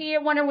it up here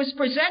when it was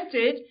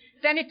presented,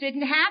 then it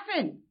didn't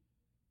happen.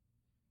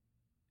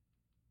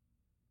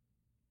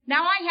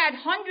 Now, I had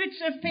hundreds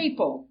of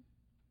people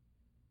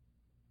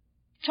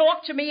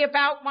talk to me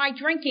about my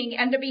drinking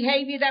and the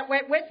behavior that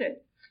went with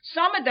it.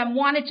 Some of them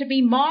wanted to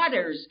be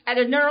martyrs at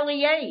an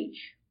early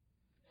age.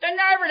 The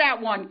nerve of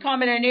that one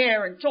coming in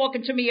here and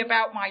talking to me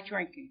about my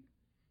drinking.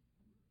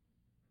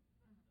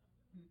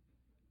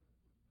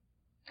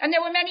 And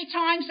there were many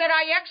times that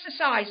I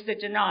exercised the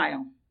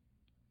denial.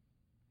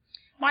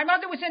 My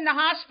mother was in the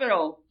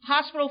hospital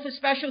for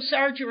special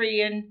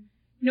surgery in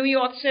New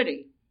York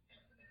City.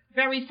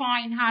 Very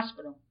fine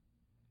hospital.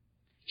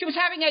 She was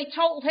having a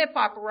total hip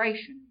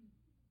operation.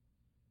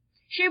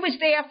 She was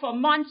there for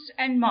months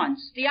and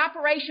months. The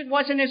operation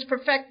wasn't as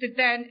perfected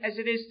then as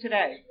it is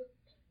today.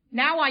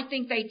 Now I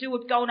think they do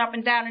it going up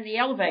and down in the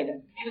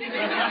elevator.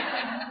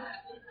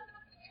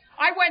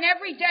 I went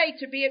every day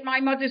to be at my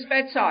mother's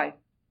bedside,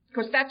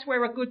 because that's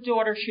where a good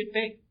daughter should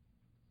be.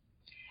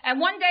 And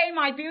one day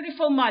my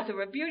beautiful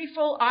mother, a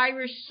beautiful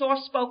Irish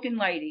soft-spoken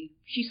lady,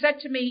 she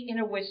said to me in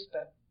a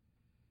whisper,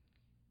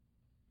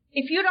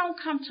 "If you don't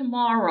come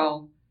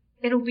tomorrow,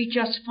 it'll be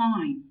just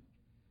fine.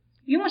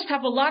 You must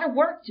have a lot of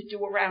work to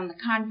do around the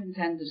convent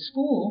and the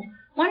school.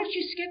 Why don't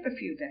you skip a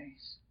few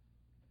days?"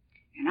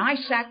 And I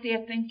sat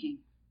there thinking,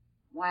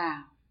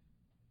 wow,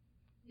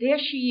 there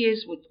she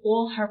is with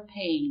all her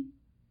pain,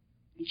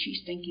 and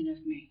she's thinking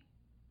of me.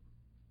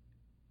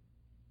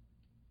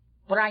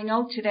 But I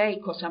know today,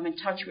 because I'm in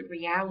touch with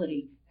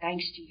reality,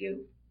 thanks to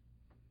you,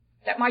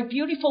 that my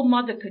beautiful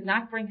mother could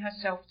not bring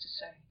herself to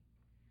say,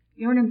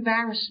 "You're an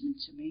embarrassment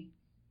to me.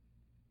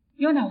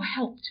 You're no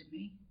help to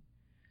me.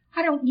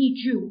 I don't need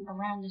you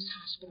around this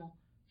hospital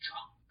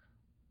drunk."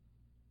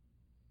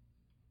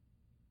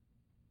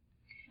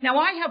 Now,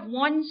 I have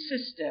one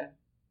sister,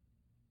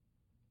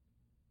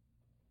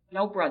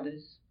 no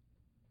brothers,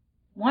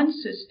 one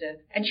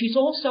sister, and she's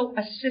also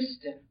a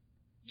sister.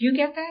 Do you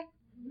get that?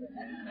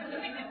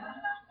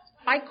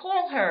 I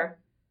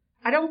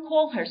don't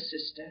call her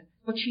sister,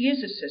 but she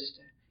is a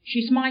sister.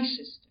 She's my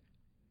sister.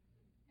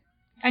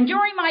 And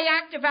during my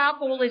active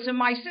alcoholism,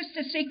 my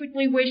sister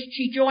secretly wished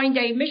she joined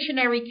a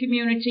missionary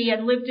community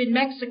and lived in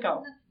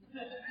Mexico.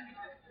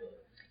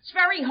 It's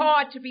very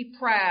hard to be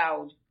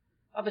proud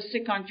of a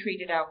sick,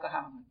 untreated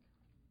alcoholic.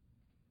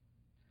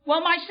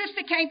 Well, my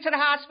sister came to the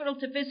hospital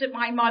to visit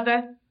my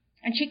mother,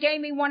 and she gave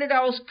me one of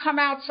those come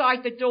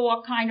outside the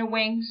door kind of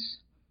wings.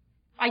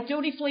 I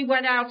dutifully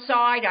went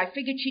outside. I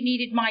figured she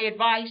needed my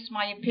advice,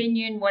 my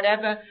opinion,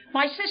 whatever.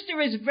 My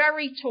sister is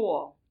very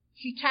tall.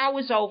 She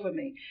towers over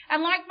me.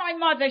 And like my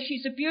mother,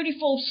 she's a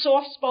beautiful,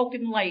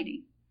 soft-spoken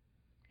lady.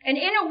 And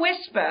in a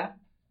whisper,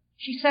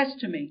 she says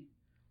to me,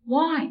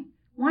 Why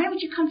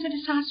would you come to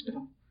this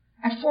hospital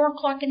at 4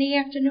 o'clock in the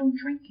afternoon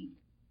drinking?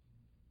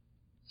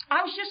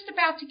 I was just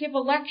about to give a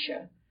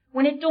lecture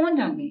when it dawned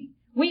on me.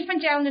 We've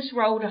been down this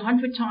road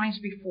 100 times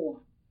before.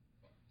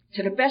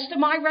 To the best of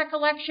my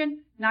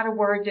recollection, not a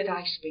word did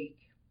I speak.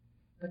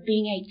 But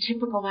being a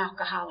typical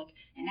alcoholic,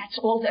 and that's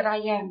all that I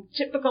am,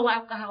 typical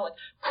alcoholic,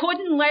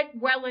 couldn't let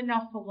well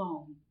enough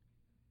alone.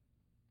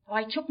 So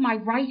I took my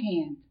right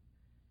hand,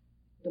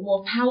 the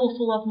more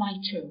powerful of my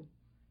two,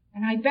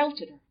 and I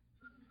belted her.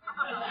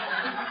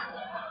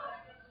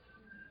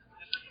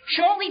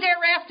 Shortly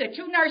thereafter,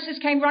 2 nurses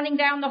came running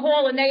down the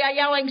hall, and they are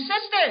yelling,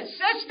 Sisters,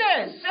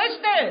 sisters,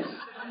 sisters.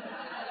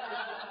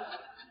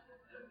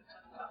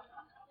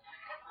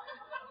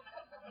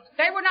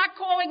 They were not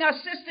calling us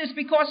sisters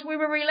because we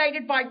were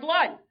related by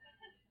blood.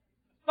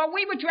 But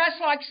we were dressed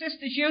like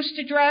sisters used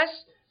to dress.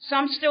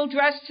 Some still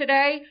dress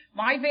today.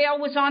 My veil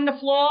was on the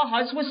floor.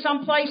 Hers was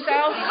someplace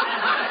else.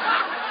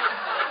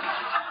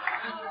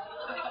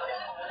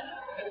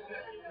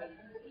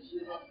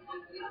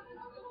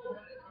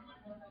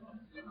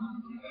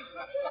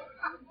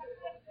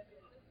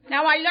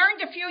 Now, I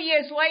learned a few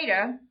years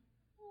later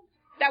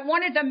that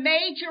one of the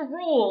major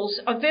rules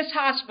of this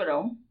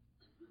hospital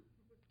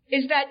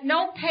is that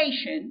no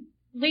patient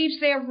leaves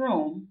their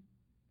room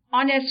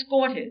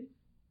unescorted.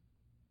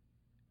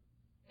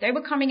 They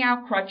were coming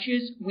out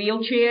crutches,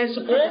 wheelchairs,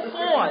 all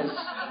fours.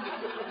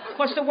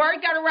 Because the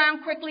word got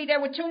around quickly, there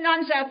were 2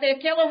 nuns out there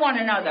killing one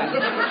another.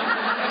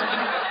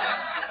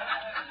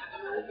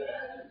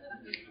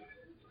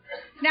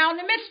 Now, in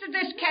the midst of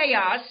this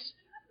chaos,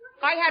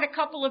 I had a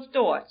couple of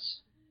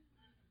thoughts.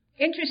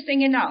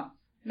 Interesting enough,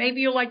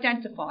 maybe you'll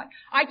identify.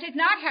 I did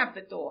not have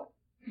the thought,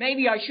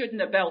 maybe I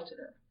shouldn't have belted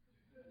her.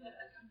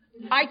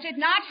 I did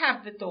not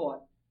have the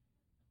thought,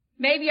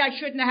 maybe I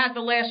shouldn't have had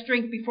the last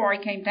drink before I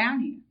came down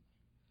here.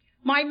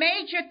 My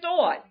major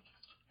thought,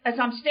 as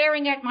I'm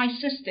staring at my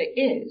sister,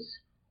 is,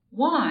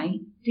 why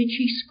did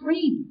she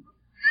scream?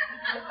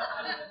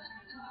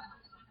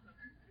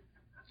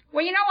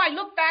 Well, you know, I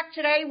look back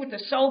today with a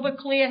sober,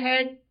 clear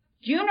head.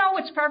 Do you know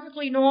it's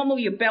perfectly normal?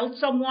 You belt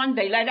someone,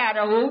 they let out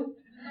a hoot.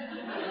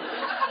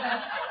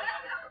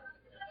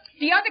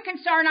 The other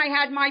concern I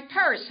had, my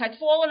purse had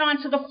fallen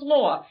onto the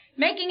floor,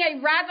 making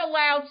a rather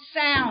loud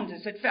sound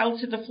as it fell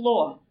to the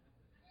floor.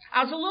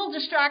 I was a little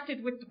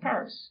distracted with the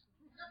purse.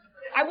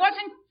 I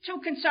wasn't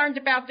too concerned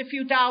about the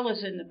few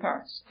dollars in the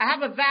purse. I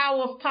have a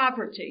vow of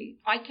poverty.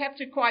 I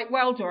kept it quite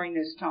well during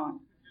this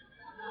time.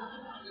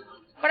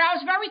 But I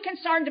was very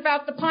concerned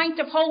about the pint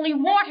of holy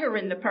water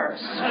in the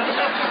purse.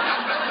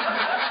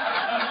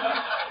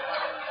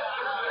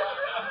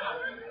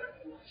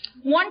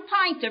 1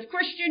 pint of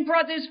Christian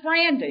Brothers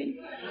brandy.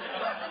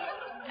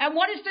 And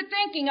what is the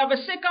thinking of a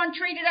sick,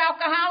 untreated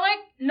alcoholic?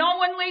 No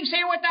one leaves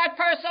here with that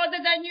purse other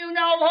than you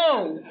know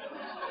who.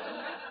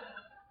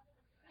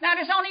 Now,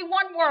 there's only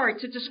one word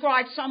to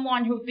describe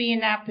someone who'd be in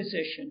that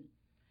position.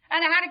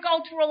 And I had to go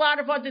through a lot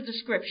of other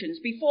descriptions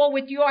before,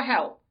 with your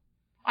help,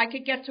 I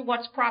could get to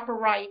what's proper,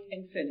 right,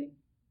 and fitting.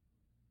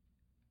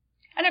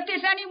 And if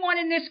there's anyone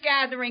in this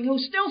gathering who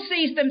still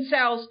sees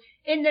themselves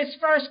in this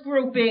first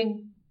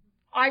grouping,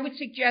 I would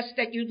suggest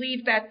that you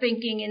leave that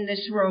thinking in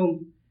this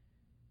room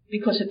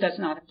because it does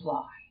not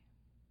apply.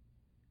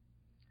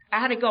 I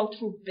had to go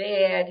through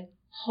bad,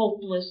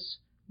 hopeless,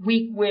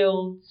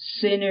 weak-willed,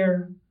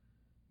 sinner,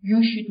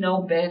 you should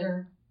know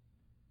better.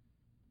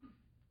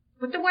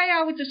 But the way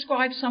I would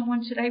describe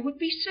someone today would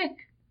be sick,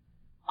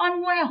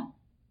 unwell,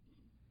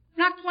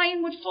 not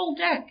playing with full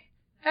deck.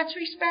 That's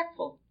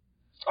respectful.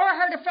 Or I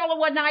heard a fellow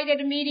one night at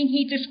a meeting,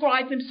 he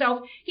described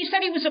himself. He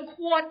said he was a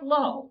quart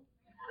low.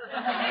 I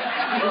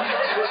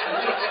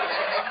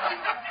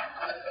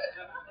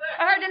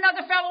heard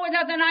another fellow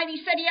another night, he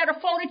said he had a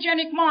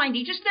photogenic mind.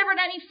 He just never had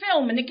any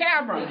film in the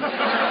camera.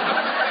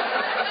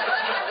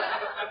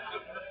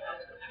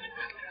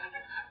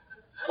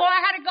 Well,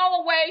 I had to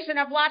go a ways and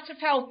have lots of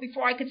help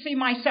before I could see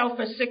myself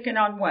as sick and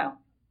unwell.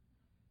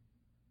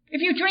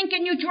 If you drink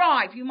and you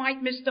drive, you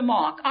might miss the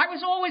mark. I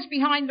was always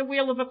behind the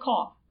wheel of a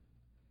car.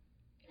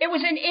 It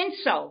was an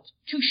insult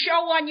to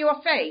show on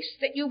your face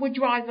that you would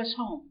drive us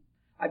home.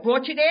 I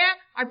brought you there,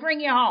 I bring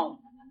you home.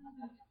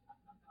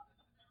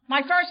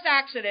 My first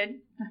accident,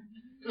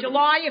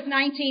 July of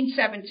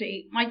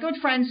 1970, my good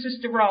friend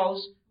Sister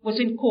Rose was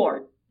in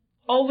court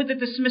over the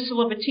dismissal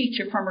of a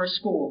teacher from her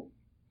school.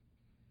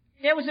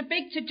 There was a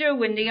big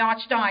to-do in the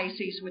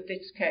archdiocese with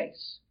this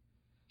case.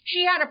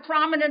 She had a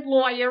prominent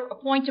lawyer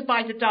appointed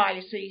by the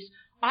diocese.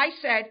 I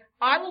said,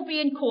 I will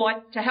be in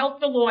court to help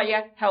the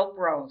lawyer help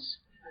Rose.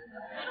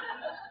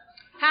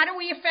 How do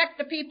we affect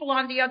the people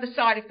on the other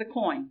side of the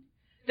coin?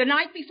 The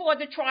night before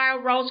the trial,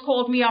 Rose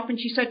called me up and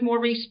she said,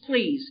 Maurice,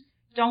 please,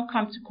 don't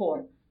come to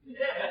court.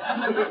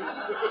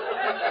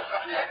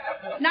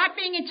 Not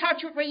being in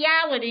touch with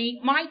reality,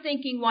 my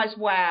thinking was,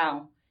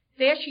 wow,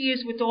 there she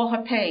is with all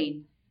her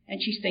pain,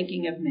 and she's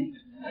thinking of me.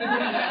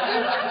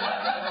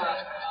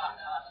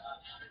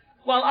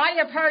 Well, I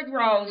have heard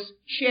Rose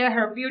share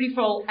her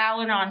beautiful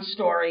Al-Anon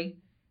story,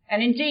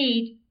 and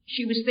indeed,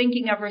 she was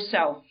thinking of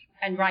herself,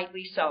 and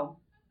rightly so.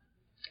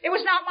 It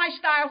was not my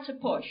style to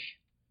push.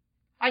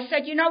 I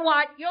said, you know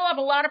what? You'll have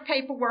a lot of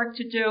paperwork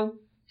to do.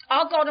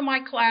 I'll go to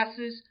my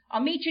classes.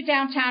 I'll meet you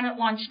downtown at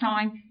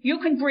lunchtime. You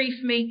can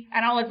brief me,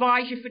 and I'll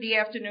advise you for the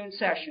afternoon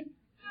session.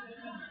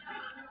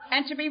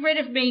 And to be rid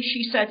of me,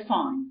 she said,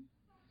 fine.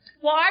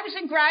 Well, I was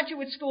in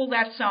graduate school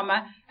that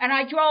summer, and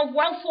I drove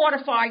well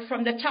fortified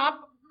from the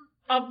top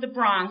of the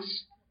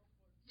Bronx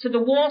to the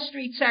Wall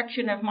Street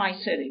section of my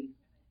city.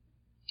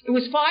 It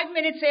was 5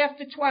 minutes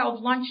after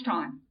 12,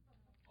 lunchtime,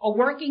 a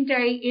working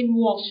day in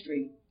Wall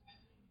Street,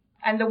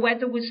 and the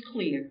weather was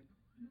clear.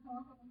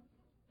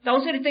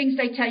 Those are the things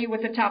they tell you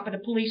at the top of the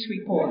police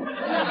report.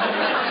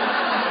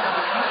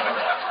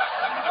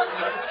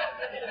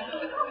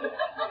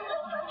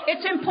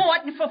 It's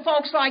important for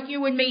folks like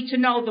you and me to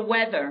know the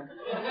weather.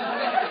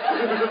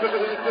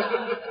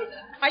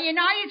 A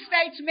United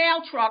States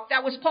mail truck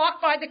that was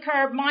parked by the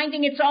curb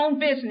minding its own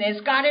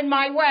business got in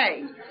my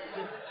way,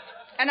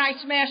 and I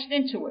smashed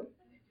into it.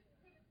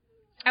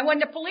 And when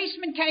the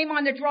policeman came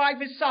on the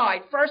driver's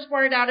side, first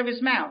word out of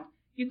his mouth,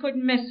 you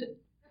couldn't miss it.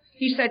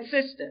 He said,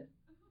 sister.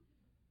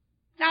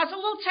 Now, I was a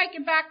little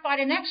taken back by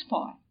the next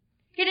part.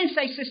 He didn't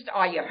say, sister,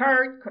 are you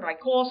hurt? Could I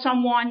call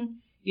someone?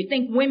 You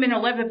think women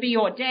will ever be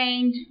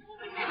ordained?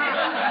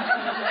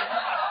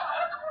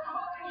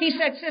 He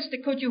said, sister,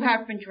 could you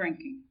have been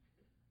drinking?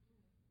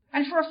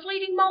 And for a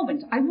fleeting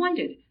moment, I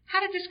wondered,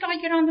 how did this guy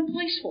get on the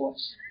police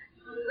force?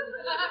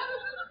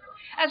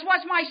 As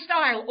was my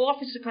style,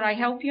 officer, could I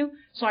help you?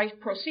 So I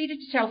proceeded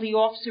to tell the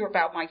officer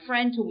about my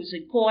friend who was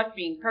in court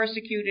being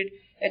persecuted,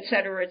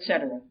 etc.,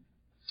 etc.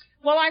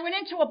 Well, I went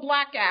into a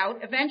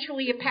blackout,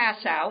 eventually a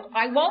pass out.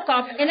 I woke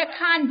up in a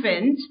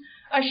convent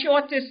a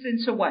short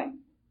distance away.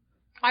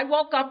 I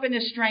woke up in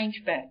a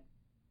strange bed.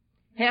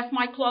 Half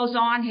my clothes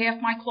on, half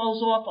my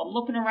clothes off. I'm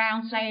looking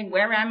around saying,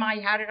 where am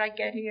I? How did I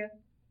get here?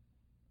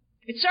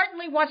 It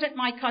certainly wasn't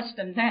my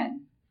custom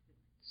then.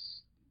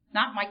 It's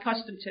not my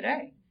custom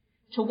today,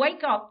 to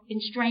wake up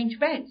in strange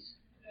beds.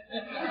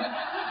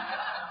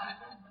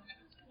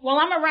 Well,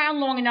 I'm around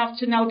long enough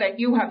to know that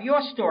you have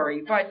your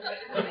story, but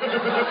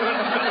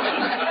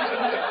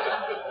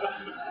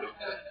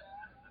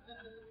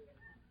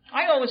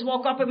I always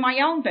woke up in my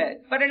own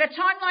bed. But at a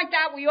time like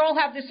that, we all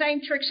have the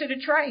same tricks of the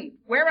trade.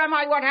 Where am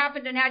I? What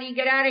happened? And how do you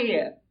get out of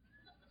here?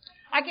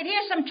 I could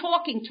hear some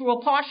talking through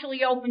a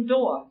partially open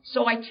door,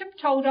 so I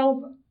tiptoed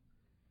over.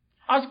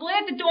 I was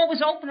glad the door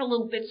was open a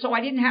little bit so I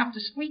didn't have to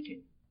squeak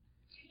it.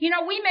 You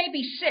know, we may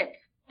be sick,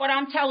 but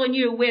I'm telling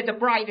you, we're the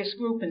brightest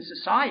group in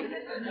society.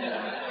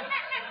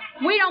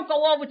 We don't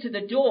go over to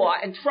the door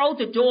and throw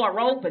the door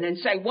open and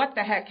say, what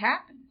the heck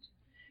happened?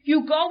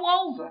 You go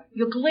over.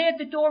 You're glad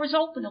the door is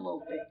open a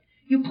little bit.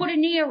 You put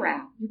an ear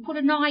out. You put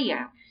an eye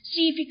out.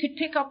 See if you could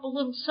pick up a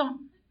little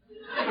something.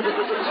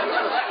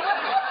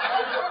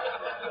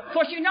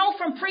 Because you know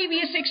from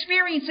previous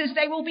experiences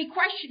they will be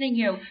questioning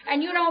you,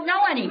 and you don't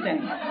know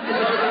anything.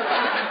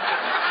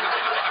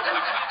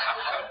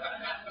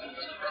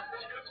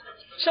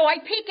 So I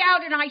peek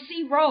out and I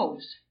see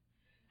Rose.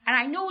 And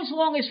I knew as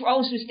long as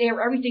Rose was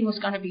there, everything was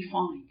going to be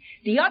fine.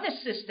 The other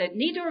sister,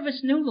 neither of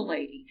us knew the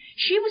lady.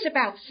 She was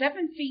about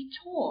 7 feet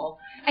tall,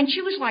 and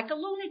she was like a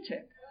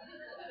lunatic.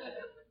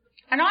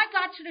 And I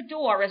got to the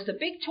door as the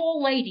big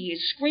tall lady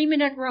is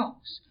screaming at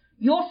Rose,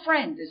 your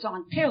friend is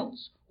on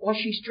pills or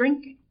she's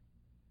drinking.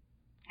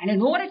 And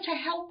in order to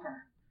help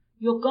her,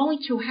 you're going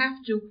to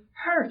have to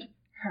hurt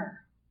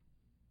her.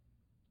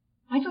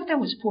 I thought that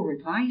was poor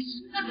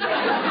advice.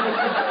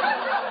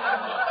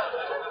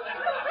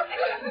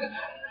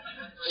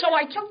 So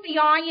I took the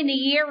eye and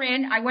the ear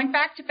in. I went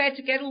back to bed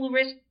to get a little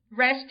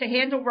rest to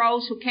handle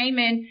Rose, who came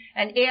in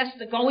and asked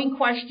the going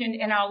question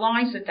in our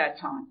lives at that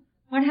time.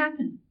 What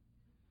happened?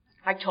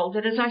 I told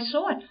it as I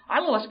saw it. I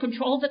lost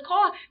control of the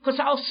car because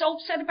I was so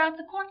upset about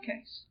the court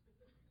case.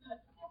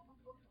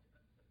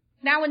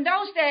 Now, in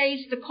those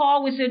days, the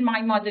car was in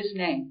my mother's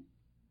name.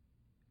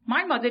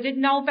 My mother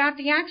didn't know about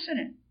the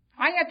accident.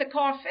 I had the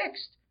car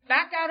fixed,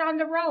 back out on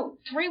the road.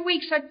 3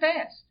 weeks had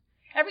passed.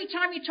 Every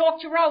time you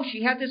talked to Rose,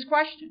 she had this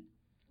question.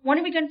 When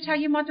are we going to tell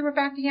your mother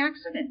about the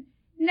accident?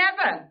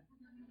 Never.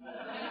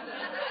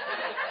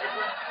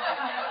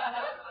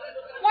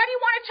 Why do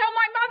you want to tell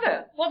my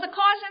mother? Well, the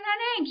car's in her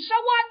name. So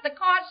what? The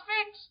car's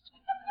fixed.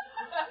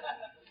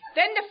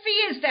 Then the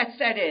fears that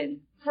set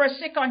in for a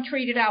sick,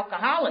 untreated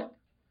alcoholic.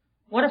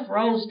 What if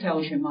Rose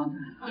tells your mother?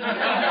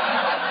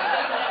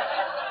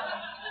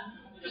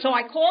 So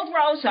I called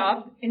Rose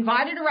up,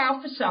 invited her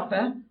out for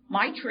supper,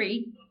 my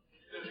treat,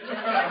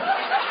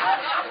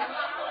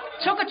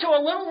 took her to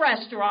a little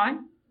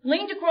restaurant,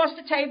 leaned across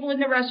the table in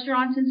the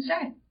restaurant and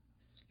said,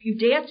 if you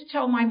dare to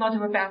tell my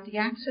mother about the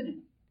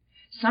accident,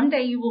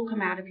 someday you will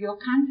come out of your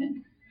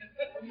convent.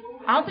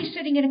 I'll be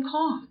sitting in a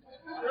car.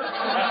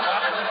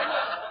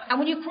 And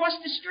when you cross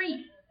the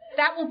street,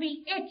 that will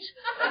be it.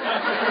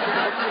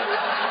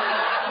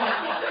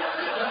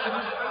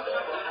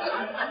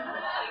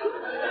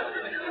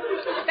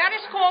 That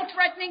is called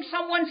threatening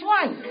someone's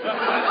life.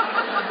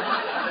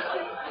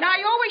 Now,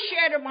 I always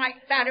share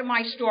that in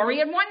my story,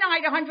 and one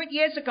night, 100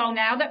 years ago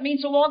now, that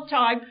means a long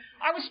time,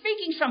 I was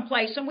speaking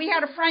someplace, and we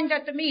had a friend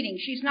at the meeting.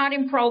 She's not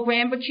in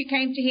program, but she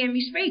came to hear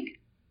me speak.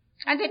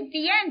 And at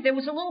the end, there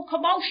was a little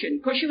commotion,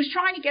 because she was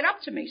trying to get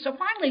up to me. So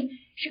finally,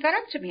 she got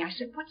up to me. I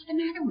said, "What's the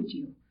matter with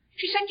you?"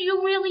 She said, "Do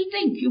you really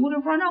think you would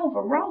have run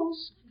over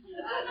Rose?"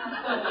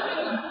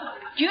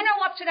 Do you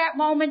know, up to that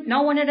moment,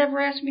 no one had ever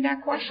asked me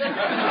that question.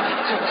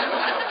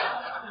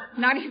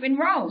 Not even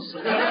Rose.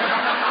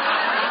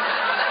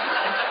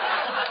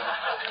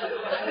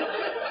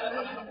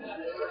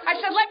 I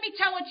said, "Let me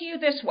tell it to you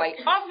this way.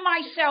 Of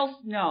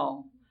myself,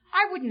 no.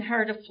 I wouldn't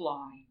hurt a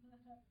fly.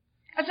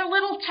 As a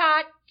little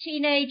tot,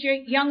 teenager,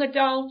 young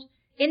adult,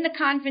 in the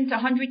convent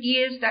 100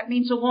 years, that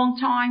means a long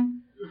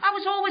time, I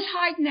was always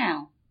hiding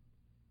out.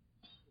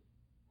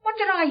 What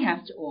did I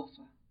have to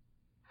offer?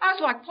 I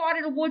was like part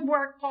of the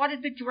woodwork, part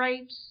of the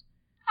drapes.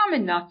 I'm a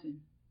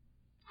nothing.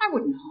 I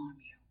wouldn't harm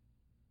you.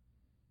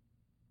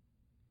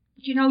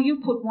 But you know, you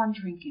put one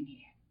drink in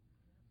here.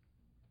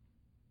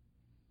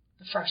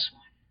 The first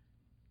one.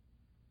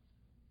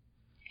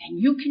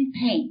 And you can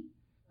paint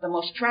the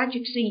most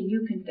tragic scene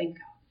you can think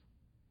of.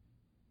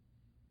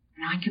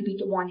 And I could be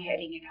the one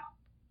heading it up.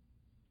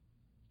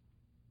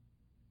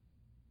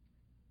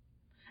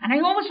 And I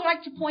always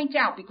like to point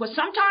out, because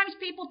sometimes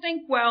people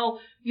think, well,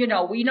 you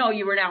know, we know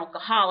you're an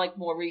alcoholic,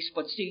 Maurice,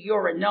 but see,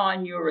 you're a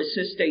nun, you're a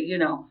sister, you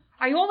know.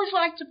 I always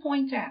like to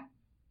point out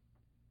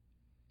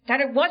that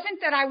it wasn't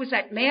that I was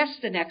at Mass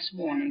the next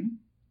morning,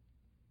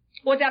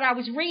 or that I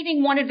was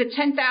reading one of the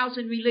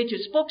 10,000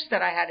 religious books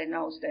that I had in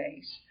those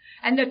days,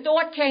 and the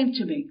thought came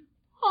to me,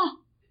 "Oh,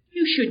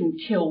 you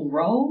shouldn't kill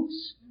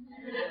Rose."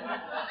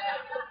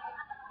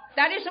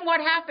 That isn't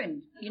what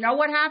happened. You know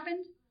what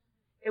happened?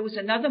 It was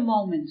another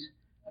moment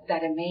of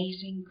that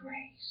amazing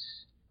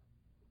grace.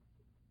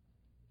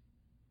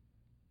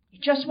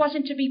 It just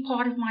wasn't to be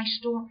part of my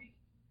story,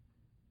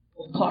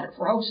 or part of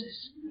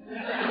Rose's,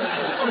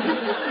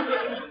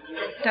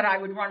 that I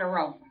would run her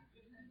over.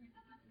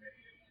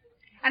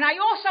 And I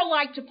also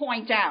like to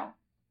point out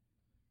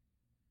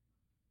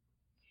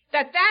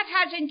that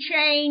hasn't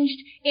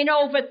changed in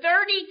over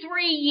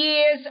 33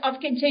 years of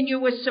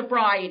continuous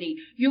sobriety.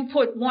 You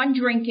put one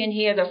drink in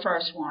here, the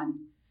first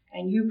one,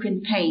 and you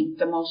can paint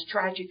the most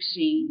tragic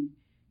scene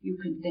you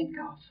can think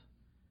of.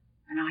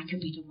 And I could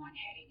be the one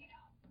heading it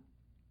up.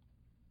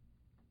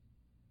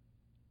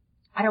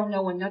 I don't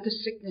know another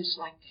sickness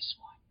like this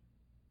one.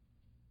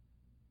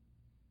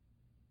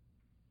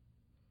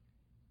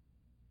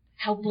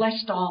 How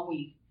blessed are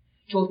we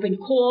to have been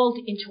called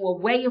into a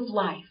way of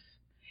life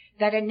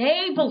that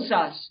enables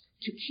us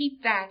to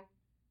keep that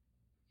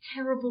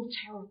terrible,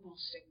 terrible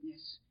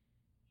sickness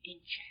in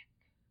check.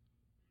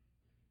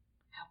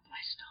 How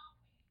blessed are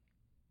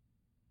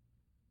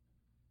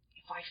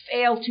we? If I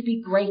fail to be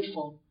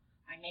grateful,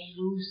 I may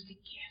lose the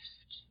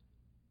gift.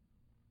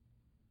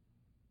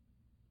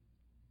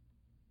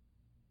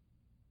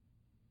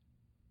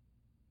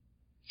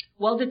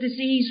 Well, the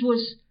disease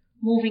was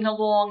moving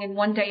along, and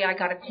one day I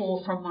got a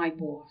call from my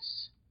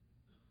boss.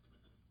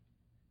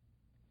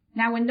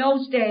 Now, in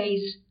those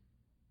days,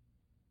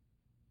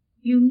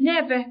 you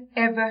never,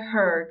 ever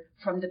heard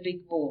from the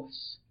big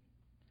boss.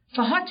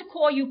 For her to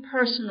call you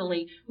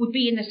personally would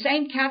be in the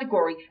same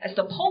category as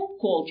the Pope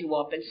called you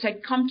up and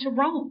said, "Come to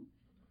Rome."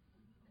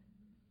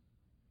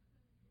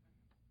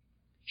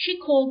 She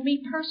called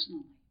me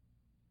personally.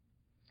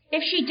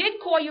 If she did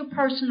call you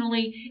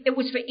personally, it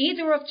was for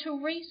either of two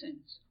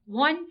reasons.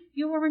 One,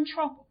 you were in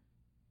trouble.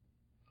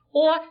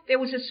 Or there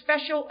was a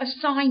special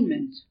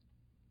assignment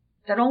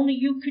that only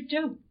you could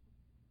do.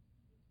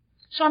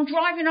 So I'm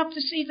driving up to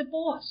see the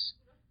boss.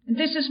 And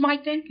this is my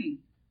thinking.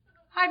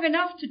 I have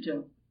enough to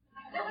do.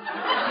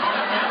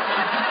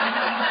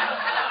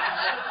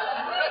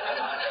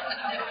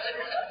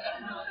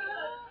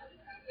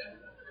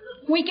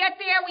 We get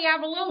there, we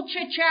have a little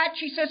chit-chat.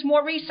 She says,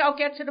 "Maurice, I'll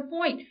get to the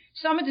point.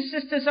 Some of the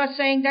sisters are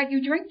saying that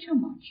you drink too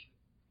much."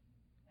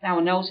 Now,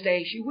 in those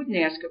days, you wouldn't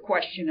ask a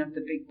question of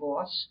the big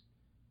boss.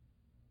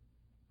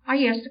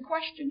 I asked a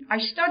question. I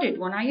stuttered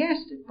when I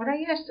asked it, but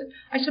I asked it.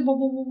 I said, "Well,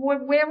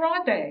 where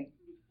are they?"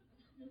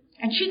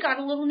 And she got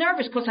a little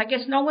nervous because I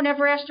guess no one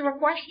ever asked her a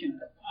question.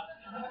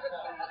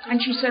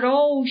 And she said,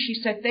 she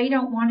said, "They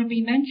don't want to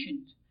be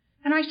mentioned."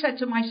 And I said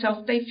to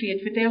myself, they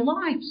feared for their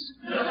lives.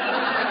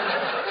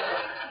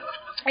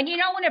 And you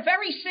know, in a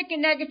very sick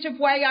and negative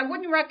way, I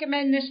wouldn't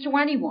recommend this to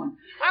anyone.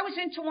 I was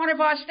into one of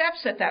our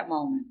steps at that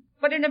moment,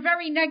 but in a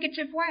very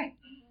negative way.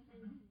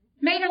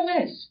 Made a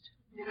list.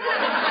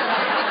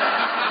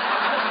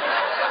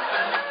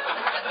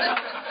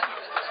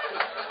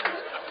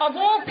 Of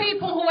all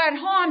people who had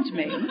harmed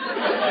me,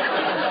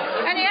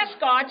 and asked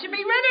God to be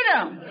rid of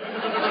them.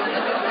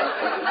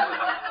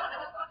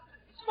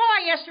 Well,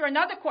 I asked her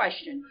another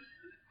question.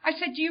 I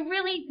said, do you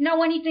really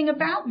know anything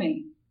about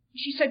me?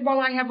 She said, well,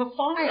 I have a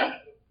file.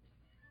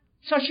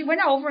 So she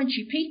went over and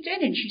she peeked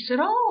in and she said,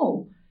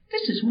 oh,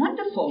 this is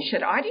wonderful. She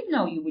said, I didn't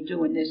know you were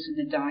doing this in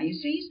the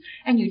diocese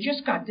and you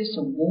just got this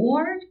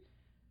award.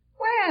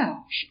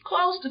 Well, she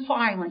closed the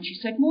file and she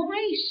said,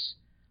 Maurice,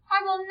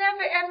 I will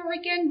never ever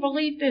again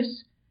believe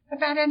this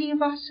about any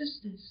of our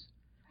sisters.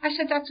 I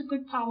said, that's a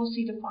good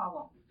policy to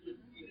follow.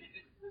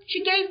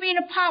 She gave me an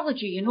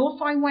apology and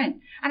off I went.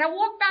 And I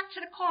walked back to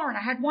the car and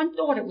I had one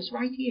thought. It was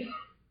right here.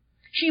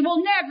 She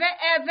will never,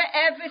 ever,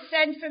 ever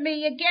send for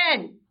me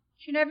again.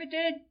 She never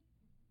did.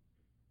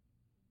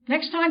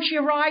 Next time she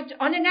arrived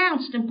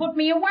unannounced and put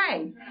me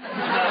away.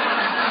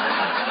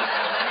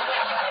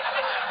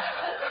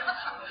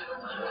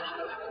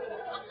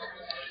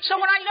 So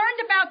when I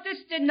learned about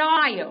this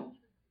denial,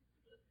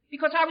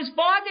 because I was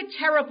bothered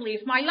terribly,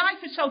 if my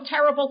life is so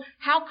terrible,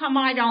 how come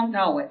I don't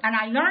know it? And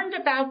I learned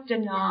about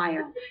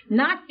denial,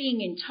 not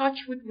being in touch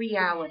with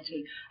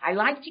reality. I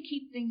like to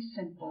keep things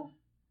simple.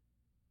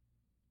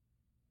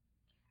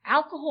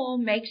 Alcohol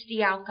makes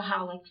the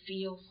alcoholic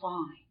feel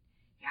fine.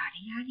 Yada,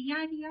 yada,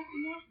 yada, yada,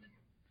 yada.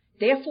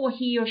 Therefore,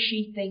 he or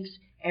she thinks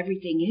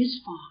everything is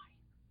fine.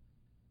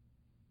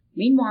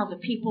 Meanwhile, the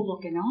people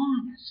looking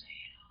on are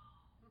saying,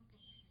 oh,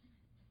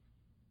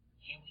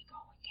 here we go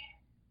again.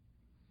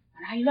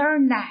 When I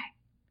learned that,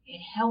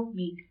 it helped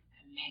me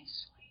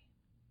immensely.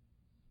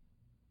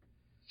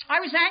 I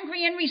was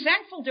angry and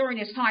resentful during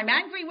this time,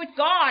 angry with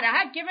God.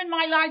 I had given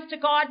my life to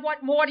God.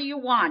 What more do you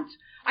want?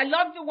 I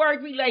love the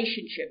word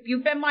relationship.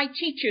 You've been my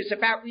teachers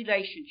about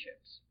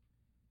relationships.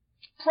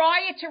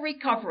 Prior to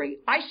recovery,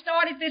 I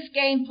started this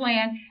game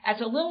plan as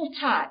a little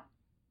tot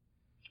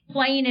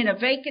playing in a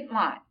vacant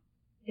lot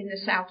in the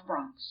South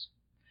Bronx,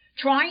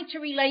 trying to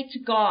relate to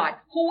God,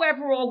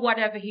 whoever or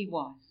whatever he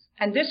was.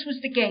 And this was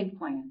the game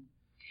plan.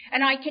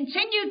 And I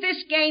continued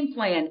this game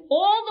plan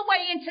all the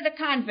way into the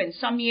convent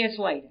some years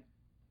later.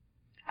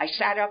 I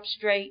sat up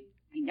straight.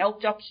 I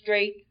knelt up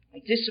straight.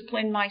 I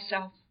disciplined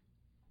myself.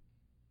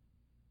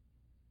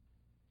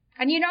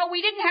 And you know,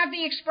 we didn't have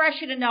the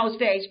expression in those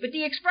days, but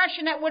the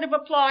expression that would have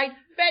applied,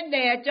 been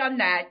there, done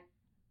that.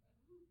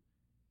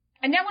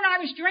 And then when I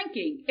was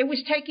drinking, it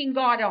was taking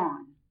God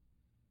on.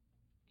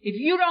 If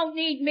you don't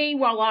need me,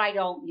 well, I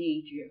don't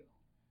need you.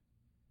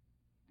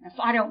 If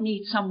I don't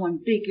need someone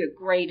bigger,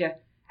 greater,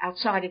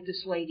 outside of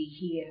this lady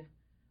here,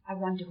 I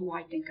wonder who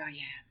I think I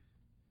am.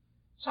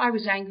 So I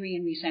was angry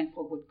and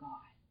resentful with God.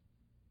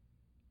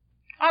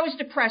 I was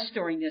depressed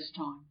during this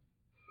time.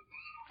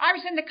 I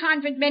was in the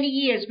convent many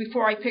years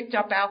before I picked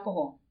up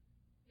alcohol.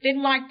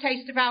 Didn't like the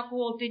taste of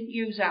alcohol, didn't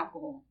use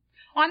alcohol.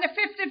 On the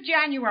 5th of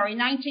January,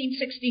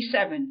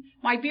 1967,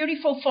 my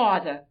beautiful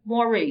father,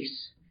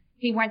 Maurice,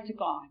 he went to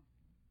God.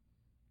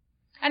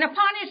 And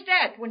upon his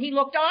death, when he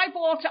looked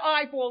eyeball to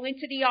eyeball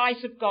into the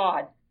eyes of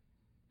God,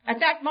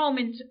 at that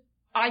moment,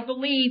 I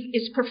believe,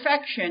 is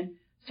perfection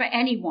for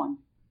anyone.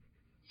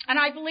 And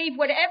I believe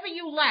whatever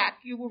you lack,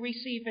 you will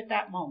receive at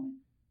that moment.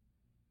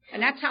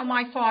 And that's how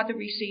my father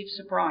received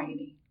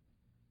sobriety.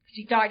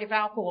 He died of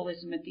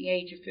alcoholism at the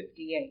age of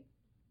 58.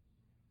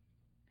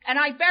 And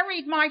I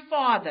buried my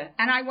father,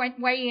 and I went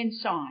way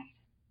inside.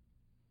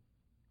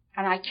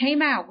 And I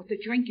came out with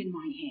a drink in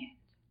my hand.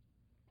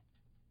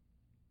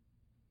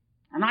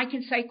 And I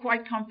can say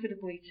quite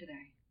comfortably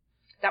today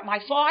that my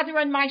father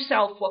and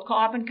myself were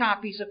carbon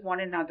copies of one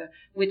another,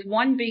 with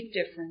one big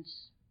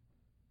difference: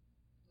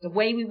 the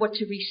way we were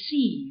to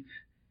receive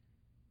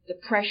the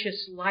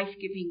precious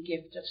life-giving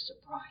gift of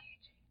sobriety.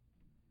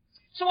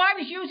 So I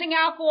was using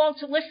alcohol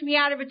to lift me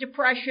out of a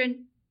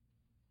depression.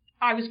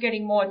 I was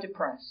getting more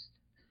depressed.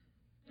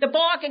 The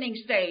bargaining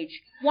stage,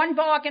 one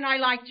bargain I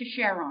like to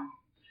share on.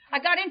 I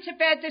got into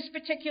bed this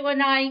particular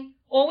night,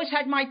 always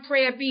had my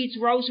prayer beads,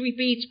 rosary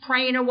beads,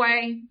 praying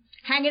away,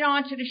 hanging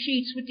on to the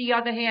sheets with the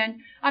other hand.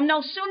 I'm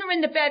no sooner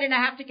in the bed and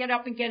I have to get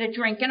up and get a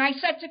drink. And I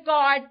said to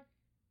God,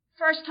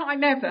 first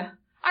time ever,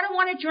 I don't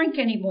want to drink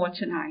anymore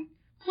tonight.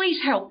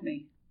 Please help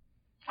me.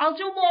 I'll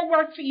do more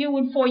work for you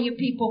and for you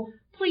people.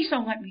 Please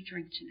don't let me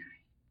drink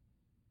tonight.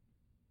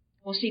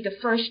 Well, see, the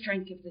first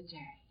drink of the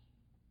day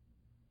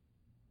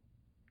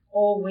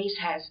always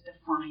has the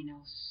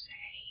final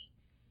say.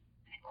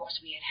 And of course,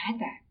 we had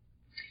that.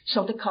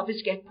 So the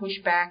covers get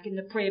pushed back and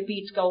the prayer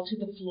beads go to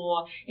the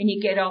floor and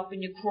you get up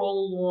and you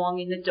crawl along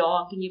in the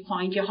dark and you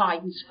find your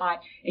hiding spot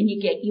and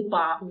you get your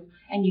bottle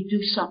and you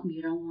do something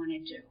you don't want to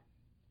do.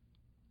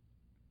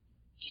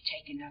 You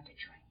take another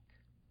drink.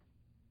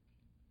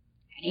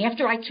 And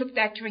after I took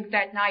that drink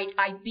that night,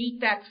 I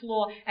beat that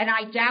floor and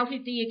I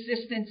doubted the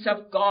existence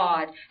of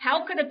God.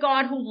 How could a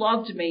God who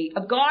loved me,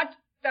 a God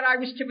that I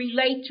was to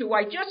relate to,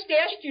 I just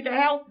asked you to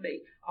help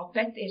me. I'll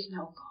bet there's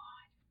no God.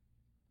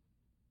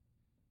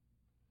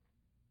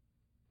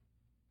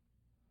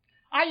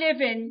 I live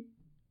in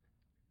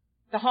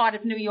the heart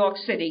of New York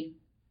City.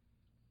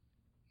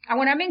 And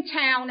when I'm in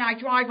town, I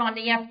drive on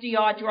the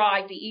FDR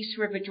Drive, the East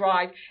River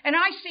Drive, and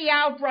I see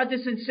our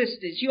brothers and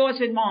sisters, yours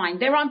and mine.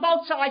 They're on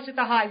both sides of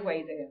the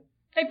highway there.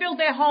 They build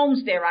their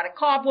homes there out of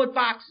cardboard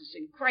boxes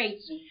and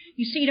crates, and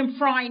you see them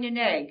frying an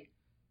egg.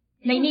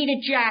 They need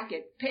a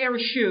jacket, pair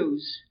of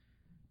shoes.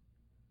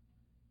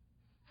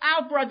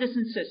 Our brothers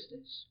and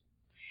sisters.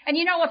 And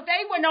you know, if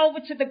they went over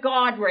to the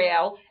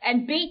guardrail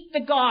and beat the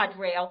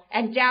guardrail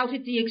and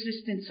doubted the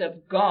existence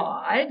of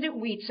God,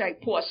 we'd say,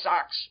 poor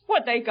socks,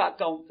 what they got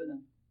going for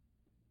them?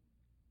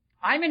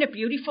 I'm in a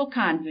beautiful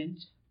convent.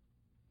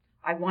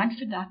 I want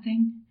for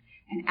nothing,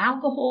 and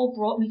alcohol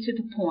brought me to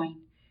the point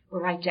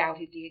where I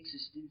doubted the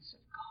existence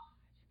of God.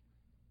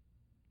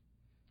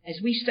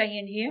 As we say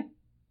in here,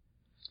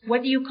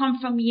 whether you come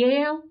from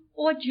Yale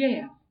or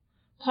jail,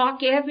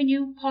 Park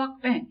Avenue,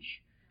 Park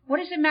Bench, what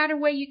does it matter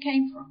where you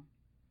came from?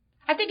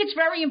 I think it's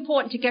very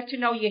important to get to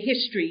know your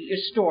history, your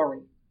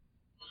story.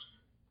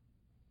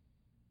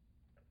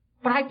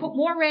 But I put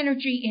more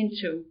energy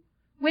into,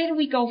 where do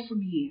we go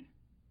from here?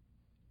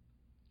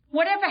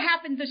 Whatever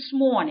happened this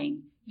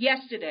morning,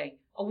 yesterday,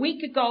 a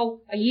week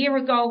ago, a year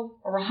ago,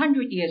 or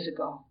 100 years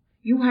ago,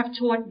 you have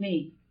taught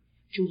me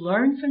to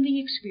learn from the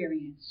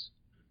experience,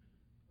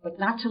 but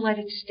not to let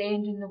it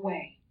stand in the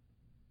way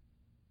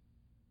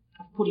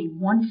of putting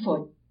one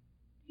foot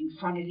in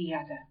front of the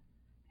other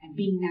and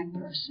being that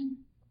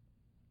person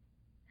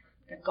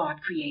that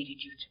God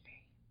created you to be.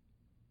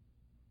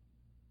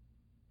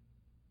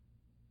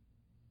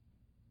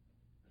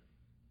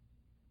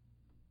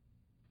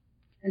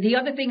 And the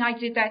other thing I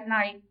did that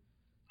night,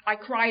 I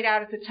cried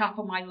out at the top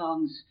of my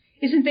lungs,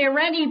 isn't there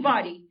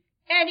anybody,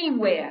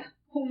 anywhere,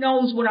 who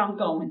knows what I'm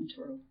going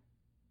through?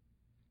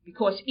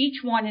 Because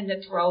each one in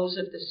the throes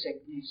of the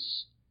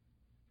sickness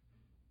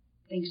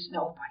thinks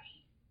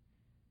nobody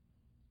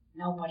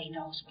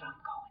knows what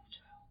I'm going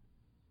through.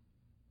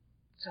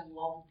 It's a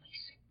lonely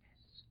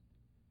sickness.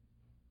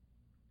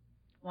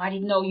 Well, I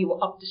didn't know you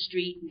were up the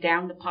street and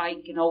down the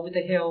pike and over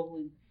the hill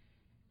and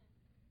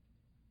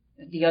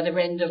at the other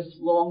end of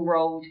Long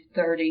Road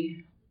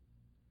 30,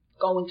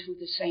 going through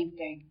the same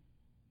thing.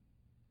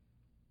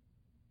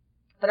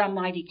 But I'm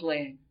mighty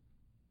glad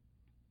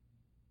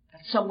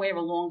that somewhere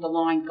along the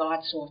line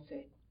God saw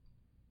fit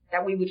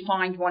that we would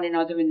find one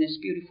another in this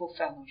beautiful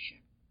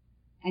fellowship.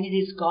 And it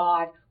is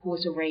God who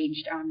has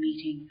arranged our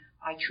meeting.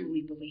 I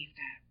truly believe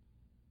that.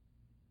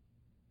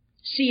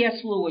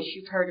 C.S. Lewis,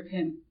 you've heard of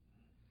him.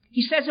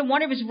 He says in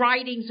one of his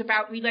writings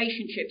about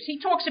relationships, he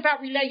talks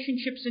about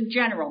relationships in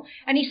general,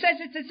 and he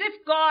says it's as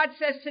if God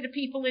says to the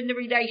people in the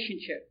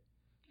relationship,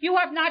 you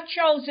have not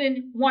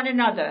chosen one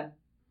another,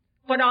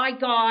 but I,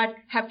 God,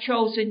 have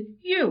chosen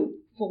you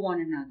for one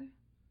another.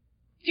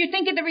 If you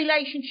think of the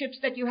relationships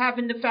that you have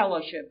in the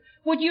fellowship,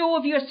 would you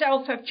of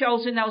yourself have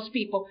chosen those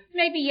people?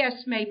 Maybe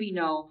yes, maybe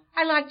no.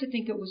 I like to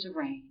think it was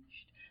arranged.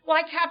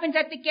 Like happened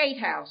at the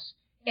Gatehouse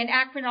in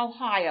Akron,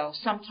 Ohio,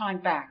 some time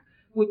back,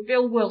 with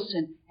Bill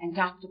Wilson and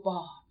Dr.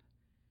 Bob.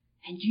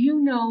 And do you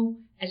know,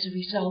 as a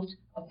result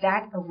of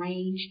that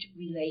arranged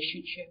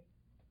relationship,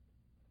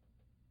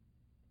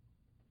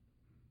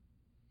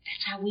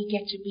 that's how we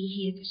get to be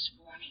here this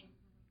morning.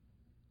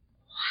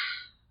 Wow.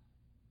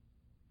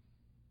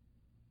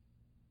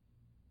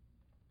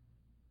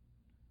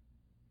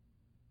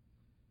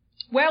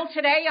 Well,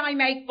 today I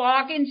make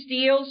bargains,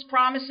 deals,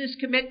 promises,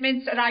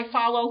 commitments, and I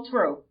follow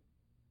through.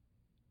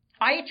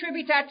 I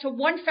attribute that to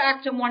one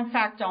fact and one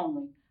fact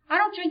only. I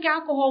don't drink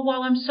alcohol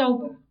while I'm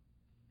sober.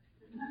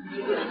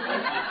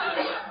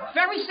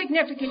 Very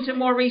significant in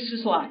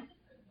Maurice's life.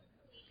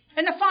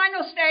 And the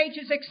final stage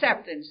is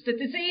acceptance. The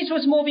disease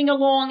was moving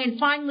along, and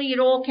finally it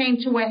all came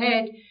to a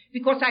head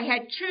because I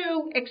had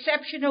two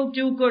exceptional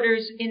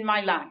do-gooders in my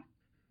life.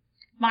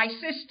 My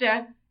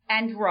sister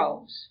and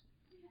Rose.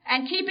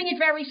 And keeping it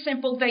very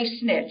simple, they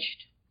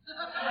snitched.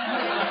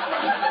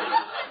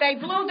 They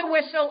blew the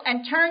whistle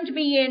and turned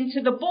me in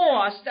to the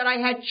boss that I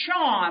had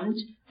charmed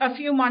a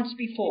few months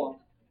before.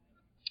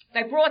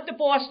 They brought the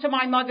boss to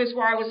my mother's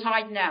where I was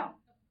hiding out.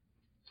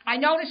 I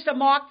noticed a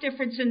marked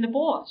difference in the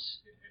boss.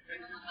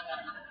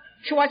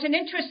 She wasn't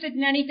interested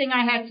in anything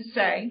I had to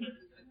say,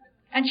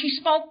 and she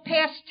spoke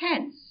past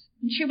tense.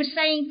 And she was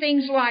saying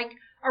things like,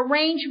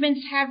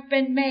 arrangements have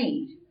been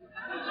made.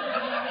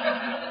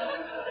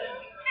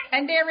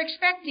 And they're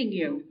expecting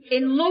you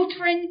in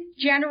Lutheran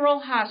General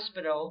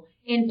Hospital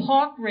in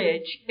Park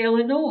Ridge,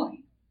 Illinois.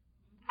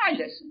 I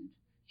listened.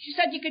 She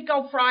said you could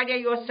go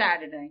Friday or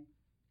Saturday.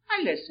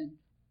 I listened.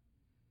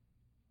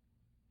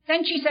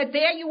 Then she said,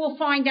 there you will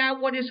find out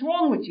what is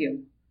wrong with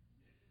you.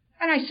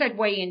 And I said,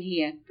 way in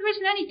here, there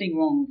isn't anything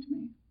wrong with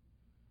me.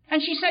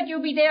 And she said,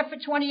 you'll be there for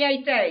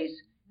 28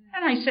 days.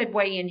 And I said,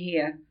 way in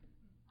here,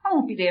 I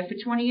won't be there for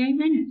 28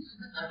 minutes.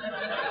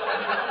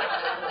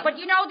 But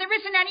you know, there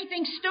isn't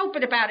anything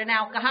stupid about an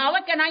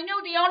alcoholic, and I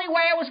knew the only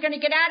way I was going to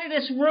get out of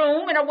this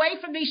room and away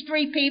from these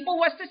three people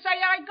was to say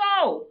I'd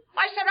go.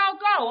 I said,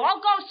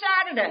 I'll go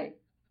Saturday.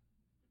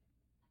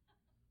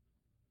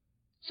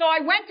 So I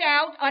went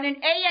out on an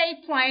AA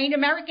plane,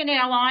 American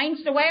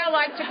Airlines, the way I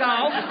like to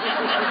go.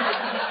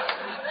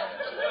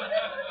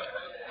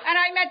 And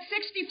I met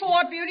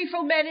 64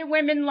 beautiful men and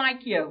women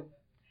like you.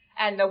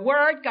 And the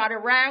word got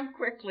around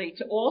quickly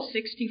to all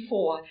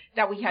 64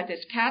 that we had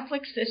this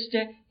Catholic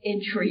sister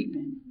in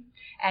treatment.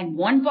 And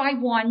one by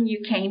one,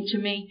 you came to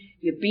me.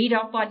 You beat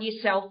up on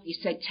yourself. You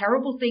said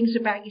terrible things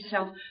about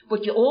yourself.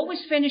 But you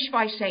always finished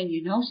by saying,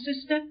 you know,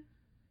 sister,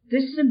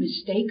 this is a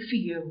mistake for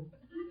you.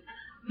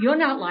 You're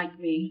not like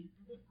me.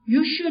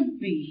 You shouldn't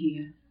be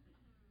here.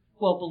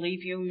 Well,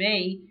 believe you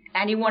me,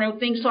 anyone who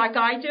thinks like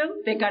I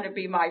do, they're going to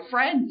be my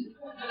friend.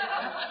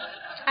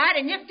 I had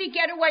a nifty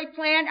getaway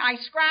plan. I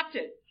scrapped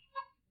it.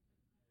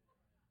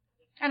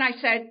 And I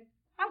said,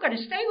 I'm going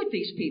to stay with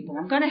these people.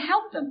 I'm going to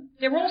help them.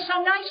 They're all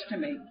so nice to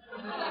me.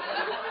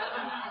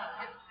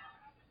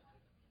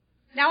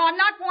 Now, I'm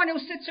not one who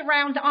sits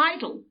around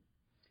idle.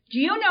 Do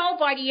you know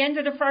by the end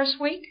of the first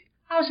week,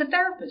 I was a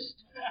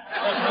therapist?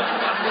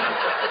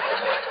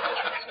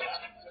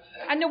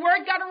 And the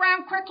word got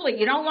around quickly.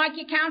 You don't like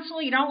your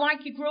counselor, you don't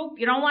like your group,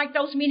 you don't like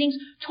those meetings.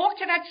 Talk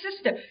to that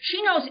sister.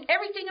 She knows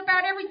everything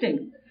about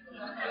everything.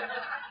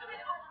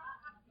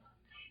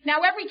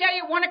 Now, every day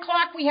at 1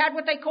 o'clock, we had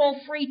what they call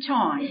free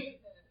time.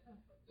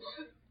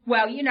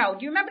 Well, you know,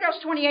 do you remember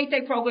those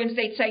 28-day programs?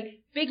 They'd say,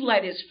 big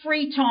letters,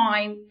 free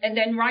time, and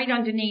then right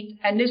underneath,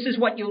 and this is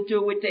what you'll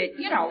do with it.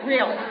 You know,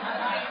 really.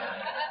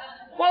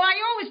 Well, I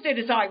always did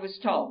as I was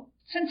told,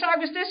 since I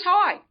was this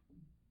high.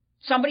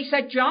 Somebody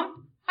said jump,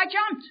 I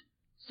jumped.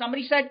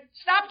 Somebody said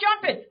stop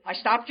jumping, I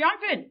stopped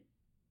jumping.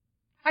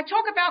 I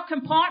talk about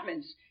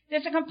compartments.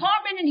 There's a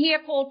compartment in here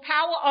called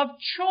power of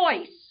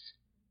choice.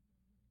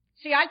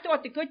 See, I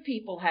thought the good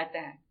people had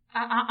that.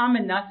 I'm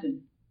a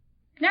nothing.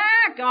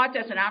 Nah, God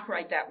doesn't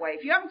operate that way.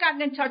 If you haven't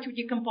gotten in touch with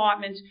your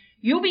compartments,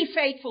 you be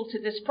faithful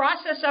to this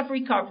process of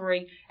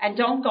recovery and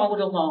don't go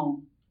it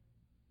alone.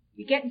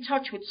 You get in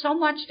touch with so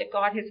much that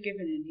God has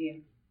given in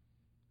here.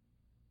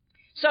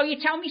 So you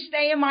tell me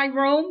stay in my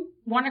room,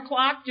 1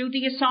 o'clock, do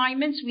the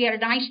assignments. We had a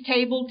nice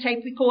table,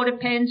 tape recorder,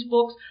 pens,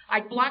 books.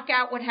 I'd block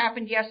out what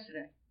happened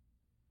yesterday.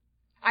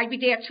 I'd be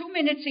there 2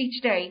 minutes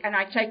each day, and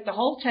I'd take the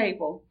whole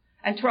table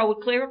and throw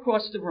it clear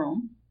across the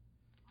room.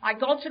 I'd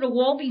go to the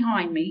wall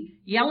behind me,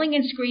 yelling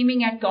and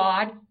screaming at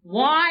God,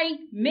 why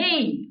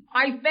me?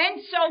 I've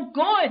been so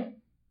good.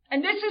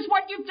 And this is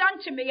what you've done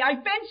to me.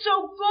 I've been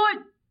so good.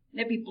 And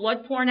there'd be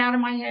blood pouring out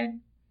of my head.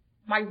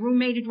 My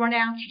roommate would run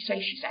out. She'd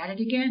say, she's at it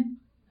again.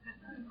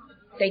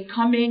 They'd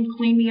come in,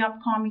 clean me up,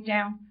 calm me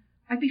down.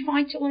 I'd be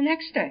fine till the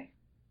next day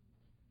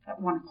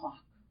at 1 o'clock.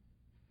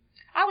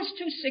 I was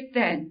too sick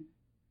then.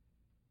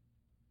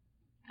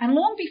 And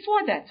long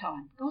before that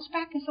time, goes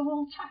back as a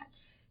little child,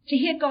 to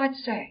hear God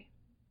say,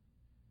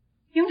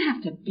 you don't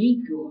have to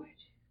be good.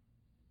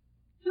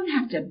 You don't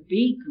have to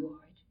be good.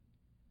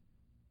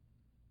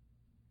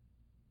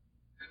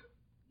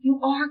 You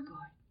are good.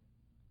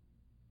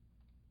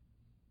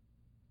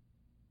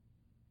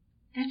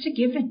 That's a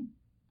given.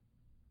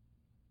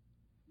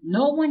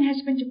 No one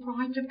has been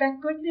deprived of that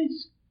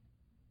goodness.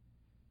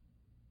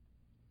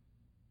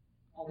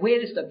 Well, where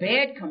does the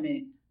bad come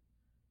in?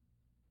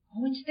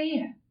 Oh, it's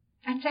there.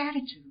 That's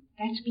attitude.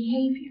 That's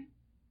behavior.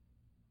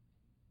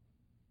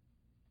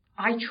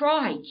 I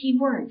try, key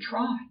word,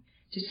 try,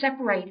 to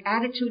separate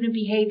attitude and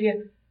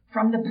behavior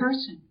from the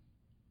person.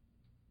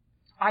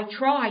 I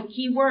try,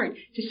 key word,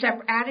 to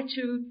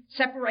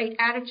separate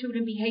attitude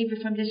and behavior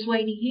from this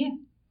lady here.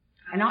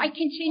 And I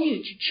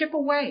continue to chip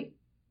away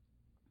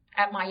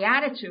at my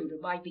attitude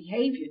and my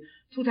behavior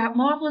through that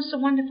marvelous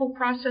and wonderful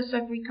process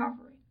of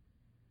recovery.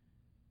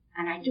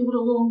 And I do it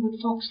along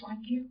with folks like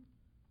you.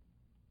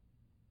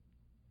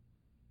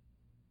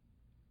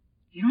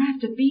 You don't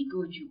have to be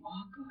good, you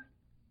are good.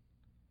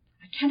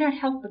 I cannot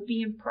help but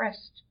be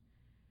impressed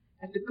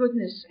at the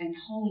goodness and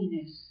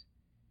holiness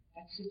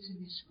that sits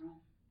in this room.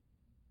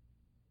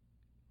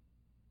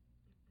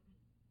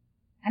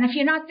 And if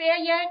you're not there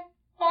yet,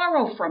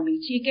 borrow from me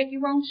till you get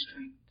your own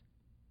strength.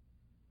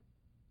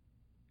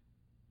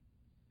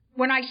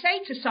 When I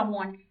say to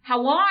someone,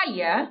 how are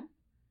you?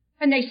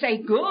 And they say,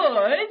 good.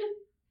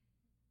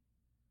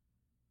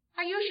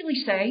 I usually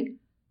say,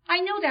 I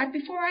knew that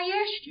before I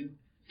asked you.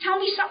 Tell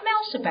me something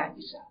else about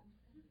yourself.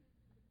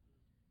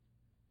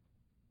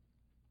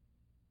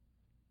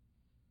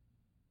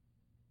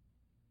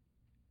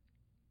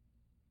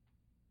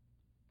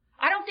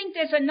 I don't think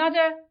there's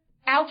another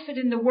outfit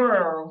in the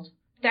world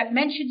that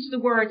mentions the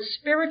words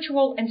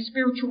spiritual and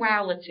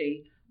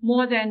spirituality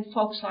more than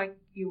folks like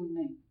you and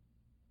me.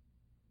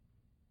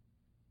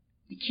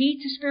 The key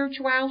to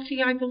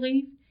spirituality, I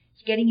believe,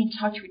 is getting in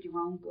touch with your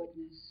own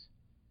goodness.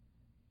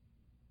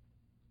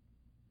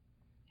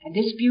 And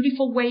this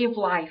beautiful way of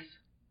life,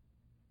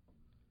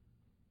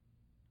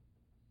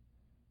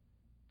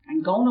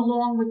 and going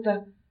along with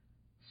the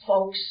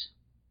folks,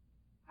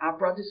 our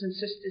brothers and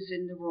sisters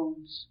in the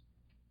rooms,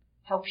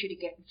 helps you to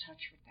get in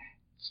touch with that.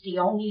 It's the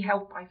only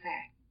help I've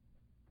had.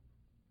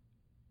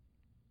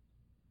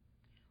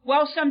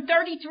 Well, some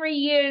 33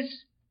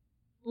 years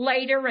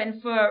later,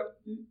 and for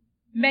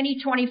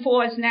many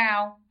 24s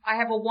now, I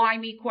have a why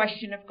me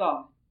question of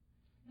God.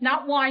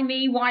 Not why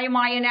me, why am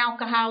I an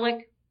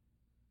alcoholic?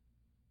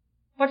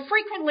 But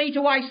frequently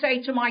do I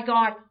say to my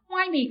God,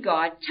 why me,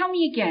 God? Tell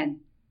me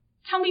again.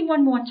 Tell me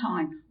one more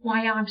time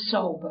why I'm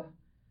sober,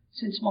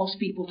 since most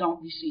people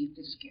don't receive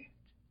this gift.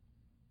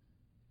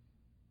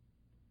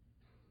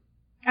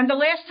 And the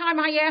last time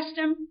I asked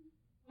him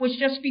was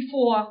just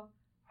before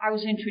I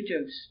was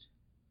introduced.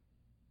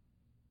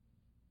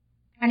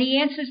 And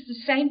he answers the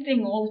same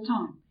thing all the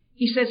time.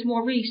 He says,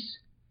 Maurice,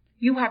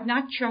 you have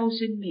not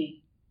chosen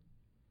me,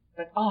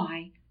 but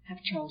I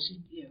have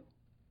chosen you.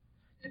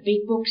 The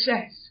big book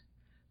says,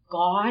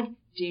 God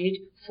did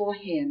for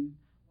him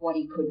what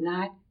he could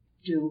not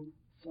do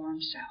for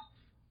himself.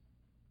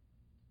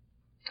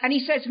 And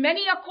he says,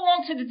 many are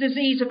called to the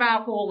disease of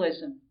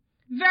alcoholism.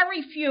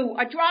 Very few,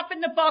 a drop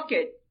in the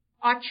bucket,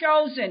 are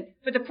chosen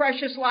for the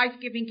precious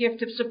life-giving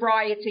gift of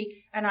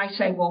sobriety. And I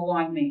say, well,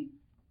 why me?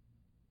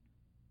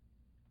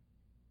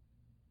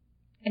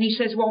 And he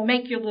says, well,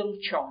 make your little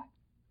chart.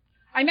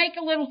 I make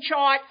a little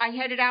chart. I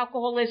headed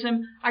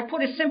alcoholism. I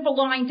put a simple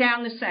line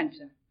down the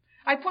center.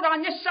 I put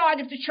on this side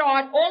of the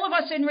chart all of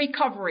us in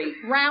recovery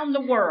round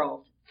the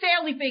world.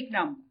 Fairly big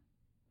number.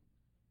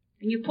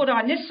 And you put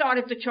on this side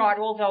of the chart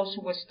all those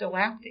who are still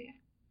out there.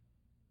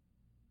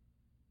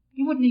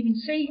 You wouldn't even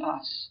see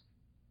us.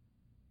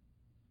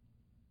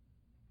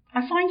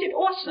 I find it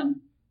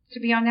awesome to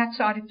be on that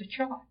side of the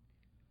chart.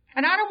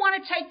 And I don't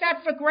want to take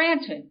that for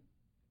granted.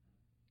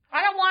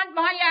 I don't want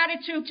my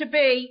attitude to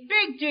be,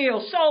 big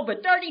deal, sober,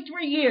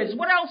 33 years,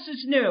 what else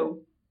is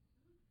new?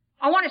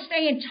 I want to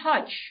stay in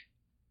touch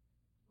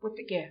with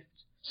the gift.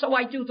 So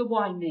I do the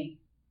why me.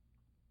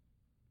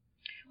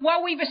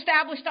 Well, we've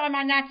established I'm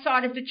on that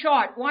side of the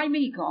chart. Why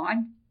me, God?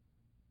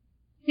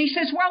 He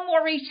says, well,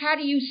 Maurice, how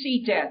do you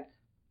see death?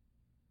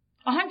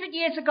 100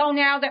 years ago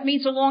now, that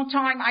means a long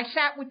time, I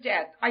sat with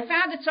death. I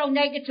found it so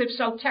negative,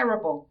 so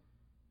terrible.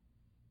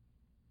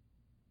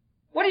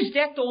 What is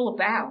death all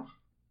about?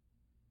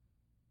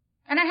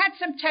 And I had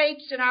some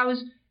tapes and I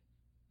was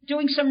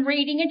doing some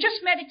reading and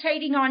just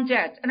meditating on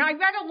death. And I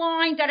read a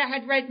line that I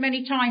had read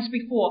many times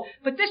before,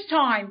 but this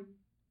time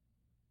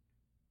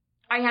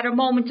I had a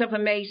moment of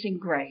amazing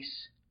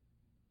grace.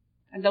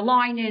 And the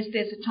line is,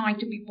 there's a time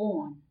to be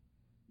born.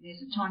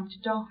 There's a time to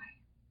die.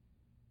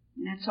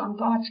 And that's on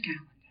God's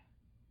calendar.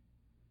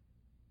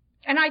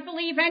 And I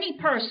believe any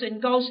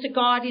person goes to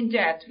God in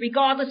death,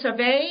 regardless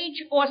of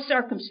age or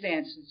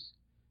circumstances,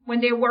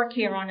 when their work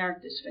here on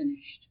earth is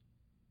finished.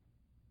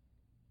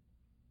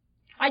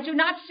 I do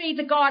not see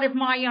the God of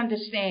my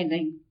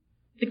understanding,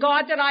 the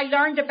God that I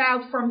learned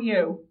about from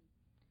you.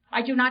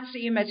 I do not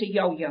see him as a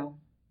yo-yo.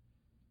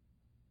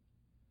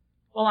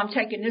 Well, I'm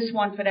taking this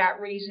one for that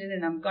reason,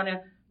 and I'm going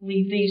to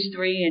leave these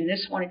three, and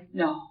this one.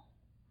 No.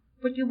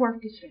 But your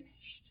work is finished.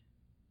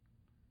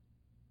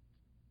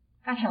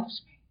 That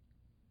helps me.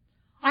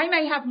 I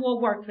may have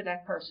more work for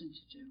that person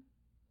to do.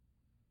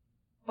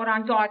 But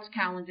on God's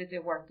calendar,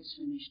 their work is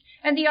finished.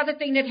 And the other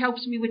thing that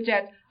helps me with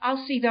death,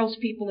 I'll see those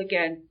people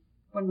again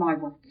when my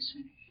work is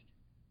finished.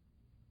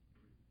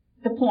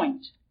 The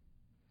point.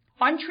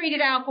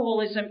 Untreated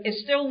alcoholism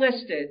is still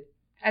listed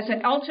as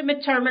an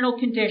ultimate terminal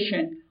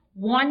condition,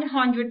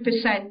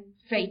 100%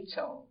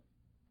 fatal.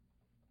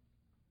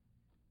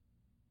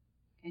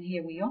 And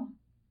here we are.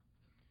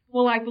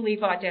 Well, I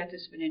believe our death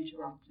has been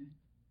interrupted.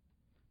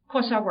 Of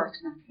course, our work's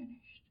not finished.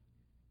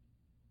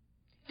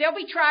 There'll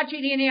be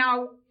tragedy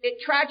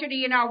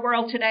in our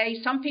world today.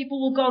 Some people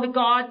will go to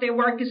God, their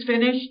work is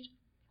finished.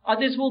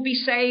 Others will be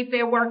saved,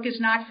 their work is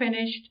not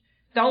finished.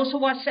 Those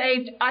who are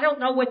saved, I don't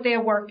know what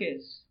their work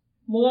is.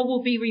 More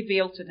will be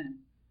revealed to them.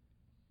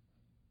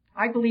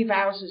 I believe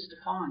ours is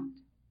defined.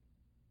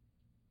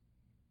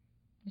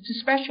 It's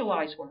a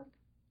specialized work.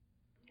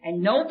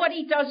 And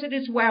nobody does it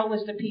as well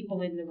as the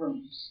people in the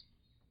rooms.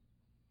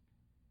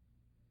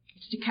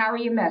 It's to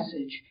carry a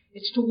message.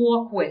 It's to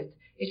walk with.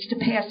 It's to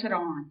pass it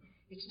on.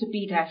 It's to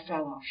be that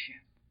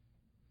fellowship.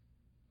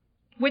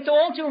 With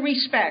all due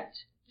respect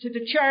to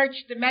the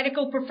church, the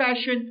medical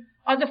profession,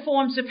 other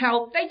forms of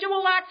help, they do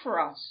a lot for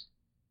us.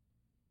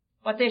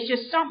 But there's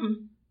just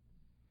something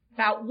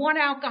about one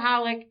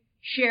alcoholic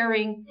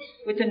sharing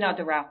with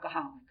another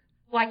alcoholic,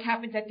 like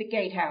happened at the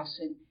Gatehouse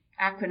in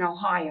Akron,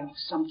 Ohio,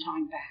 some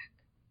time back.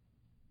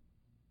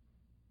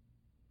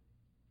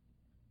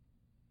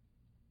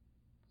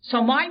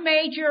 So my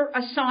major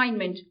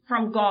assignment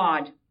from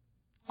God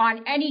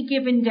on any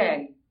given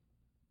day,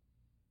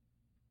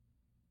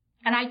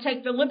 and I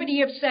take the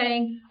liberty of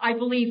saying I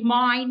believe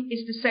mine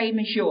is the same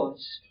as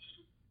yours.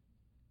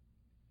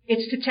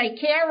 It's to take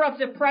care of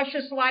the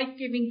precious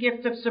life-giving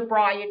gift of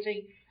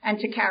sobriety and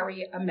to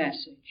carry a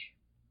message,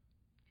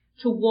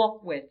 to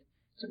walk with,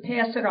 to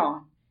pass it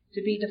on,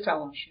 to be the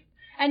fellowship.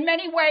 And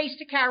many ways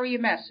to carry a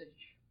message.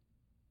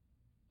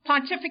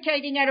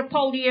 Pontificating at a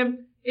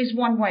podium is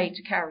one way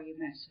to carry a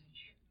message.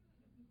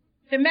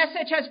 The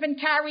message has been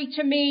carried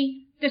to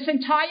me this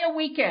entire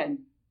weekend,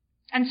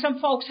 and some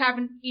folks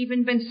haven't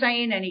even been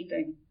saying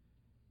anything.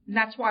 And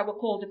that's why we're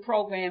called a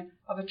program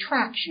of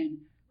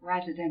attraction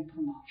rather than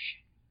promotion.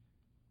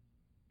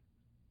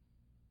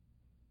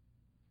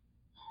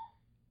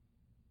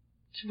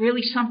 It's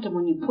really something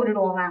when you put it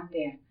all out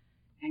there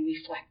and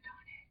reflect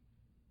on it.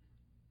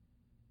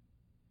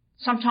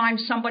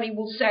 Sometimes somebody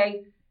will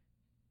say,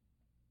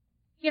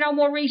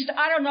 Maurice,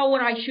 I don't know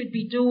what I should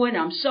be doing.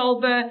 I'm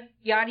sober,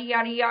 yada,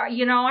 yada,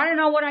 yada. I don't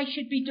know what I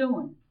should be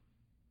doing.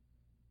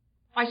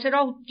 I said,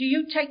 oh, do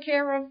you take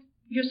care of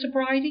your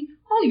sobriety?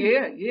 Oh,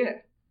 yeah.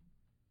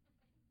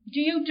 Do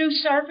you do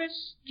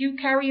service? Do you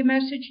carry a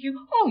message?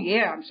 Oh,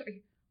 yeah. I'm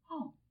sorry.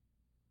 Oh,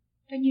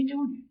 then you're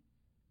doing it.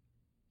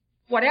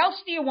 What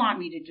else do you want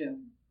me to do?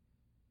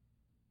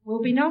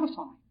 We'll be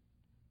notified.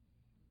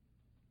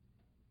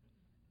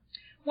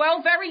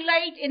 Well, very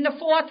late in the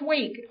 4th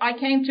week, I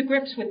came to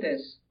grips with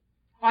this.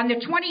 On the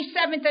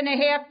 27th and a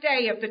half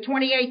day of the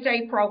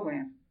 28-day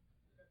program,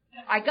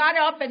 I got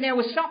up and there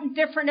was something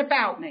different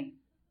about me.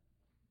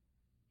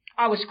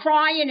 I was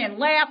crying and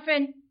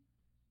laughing.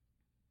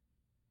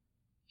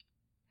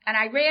 And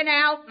I ran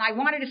out and I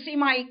wanted to see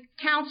my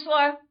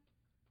counselor.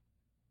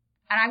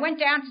 And I went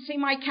down to see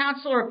my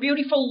counselor, a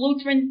beautiful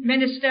Lutheran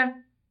minister,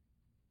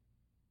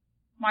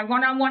 my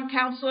one-on-one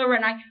counselor.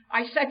 And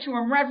I said to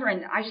him,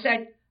 Reverend, I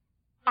said,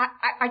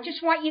 I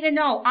just want you to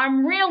know,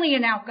 I'm really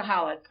an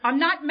alcoholic. I'm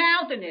not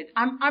mouthing it.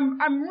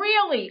 I'm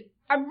really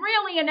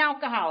an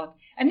alcoholic.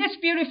 And this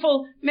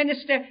beautiful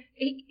minister,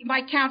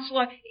 my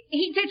counselor,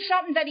 he did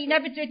something that he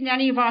never did in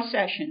any of our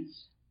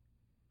sessions.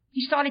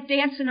 He started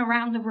dancing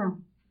around the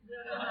room.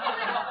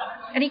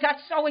 And he got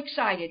so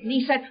excited. And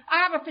he said,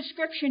 I have a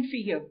prescription for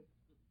you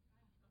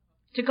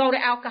to go to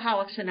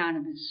Alcoholics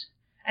Anonymous.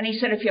 And he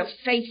said, if you're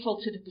faithful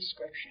to the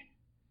prescription,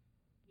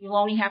 you'll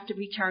only have to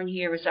return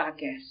here as our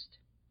guest.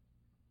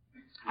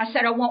 I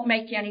said, I won't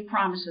make you any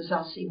promises.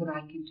 I'll see what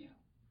I can do.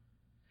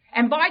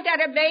 And by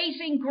that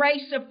amazing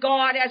grace of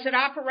God as it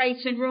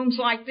operates in rooms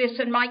like this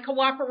and my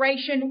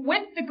cooperation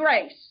with the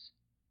grace,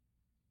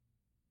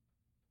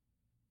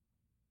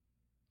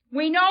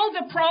 we know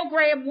the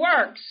program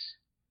works,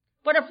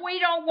 but if we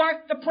don't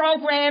work the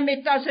program,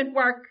 it doesn't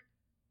work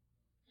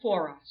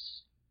for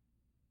us.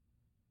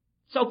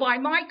 So by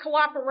my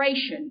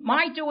cooperation,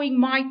 my doing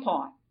my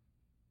part,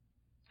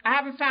 I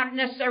haven't found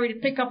it necessary to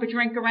pick up a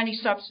drink or any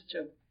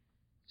substitute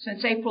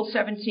since April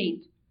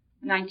 17th,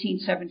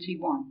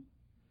 1971.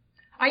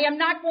 I am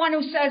not one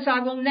who says I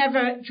will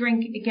never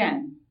drink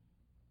again.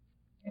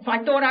 If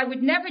I thought I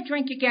would never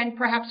drink again,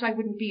 perhaps I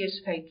wouldn't be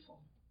as faithful.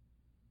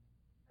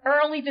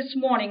 Early this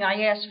morning,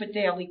 I asked for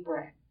daily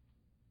bread.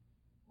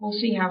 We'll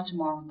see how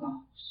tomorrow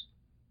goes.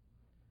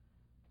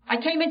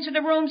 I came into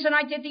the rooms and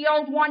I did the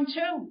old one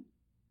too.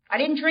 I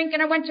didn't drink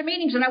and I went to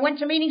meetings, and I went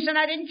to meetings and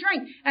I didn't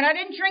drink, and I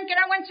didn't drink and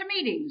I went to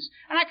meetings.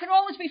 And I could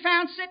always be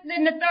found sitting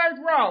in the 3rd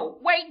row,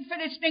 waiting for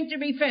this thing to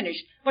be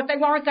finished, but they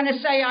weren't going to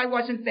say I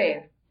wasn't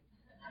there.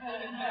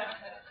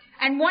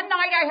 And one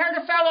night I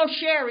heard a fellow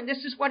share, and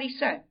this is what he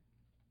said.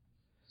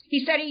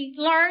 He said he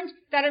learned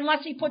that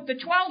unless he put the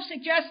 12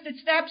 suggested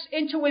steps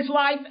into his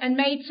life and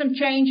made some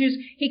changes,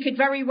 he could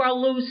very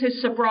well lose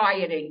his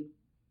sobriety.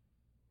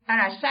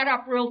 And I sat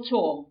up real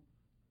tall,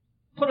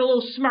 put a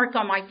little smirk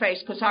on my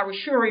face because I was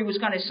sure he was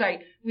going to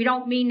say, we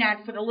don't mean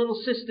that for the little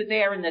sister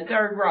there in the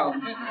 3rd row.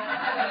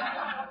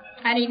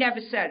 And he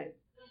never said it.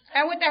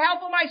 And with the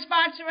help of my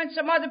sponsor and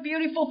some other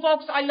beautiful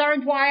folks, I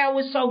learned why I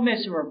was so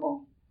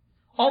miserable.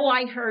 Oh,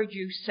 I heard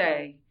you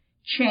say,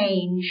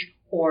 change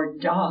or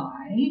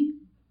die.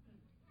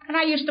 And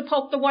I used to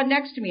poke the one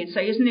next to me and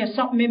say, isn't there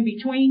something in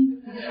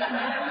between?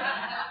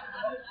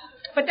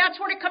 But that's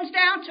what it comes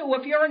down to.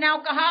 If you're an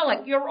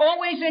alcoholic, you're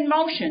always in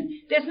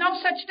motion. There's no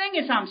such thing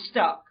as I'm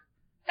stuck.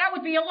 That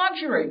would be a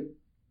luxury.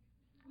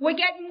 We're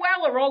getting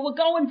well or we're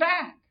going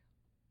back.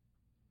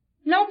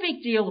 No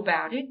big deal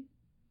about it.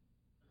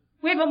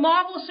 We have a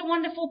marvelous and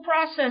wonderful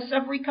process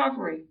of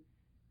recovery.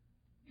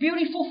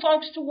 Beautiful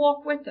folks to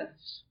walk with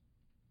us.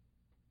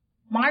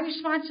 My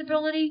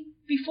responsibility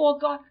before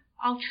God,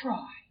 I'll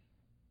try.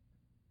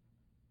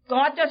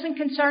 God doesn't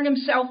concern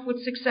himself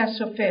with success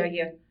or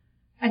failure,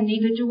 and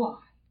neither do I.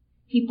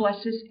 He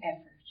blesses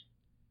effort.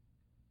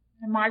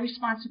 And my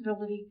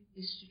responsibility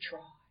is to try.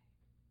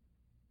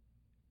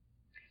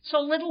 So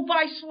little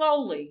by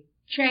slowly,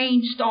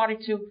 change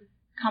started to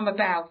come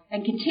about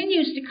and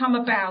continues to come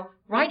about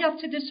right up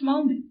to this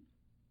moment.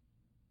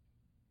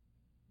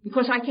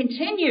 Because I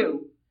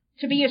continue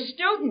to be a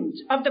student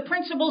of the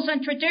principles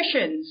and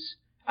traditions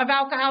of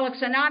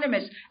Alcoholics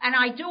Anonymous, and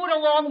I do it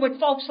along with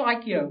folks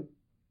like you.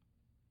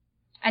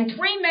 And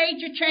 3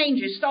 major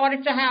changes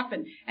started to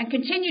happen and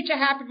continue to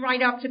happen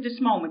right up to this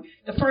moment.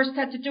 The first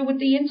had to do with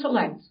the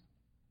intellect.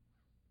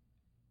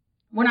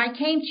 When I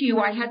came to you,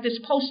 I had this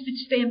postage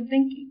stamp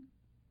thinking.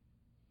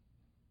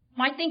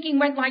 My thinking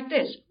went like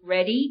this: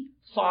 ready,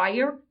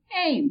 fire,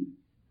 aim.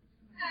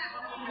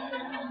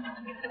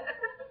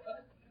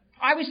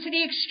 I was to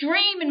the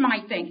extreme in my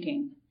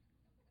thinking.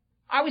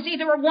 I was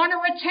either a 1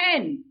 or a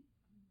 10.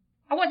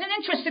 I wasn't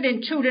interested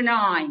in 2 to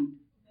 9.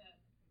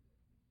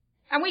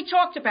 And we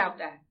talked about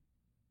that.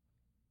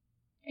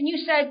 And you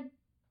said,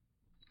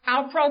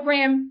 our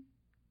program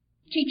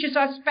teaches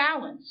us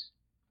balance.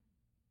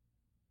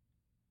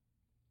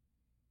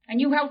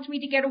 And you helped me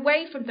to get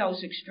away from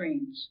those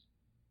extremes.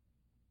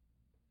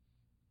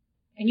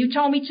 And you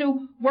told me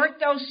to work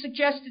those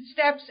suggested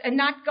steps and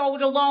not go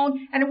it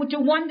alone, and it would do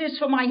wonders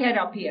for my head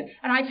up here.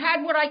 And I've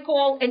had what I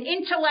call an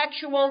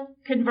intellectual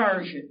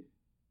conversion.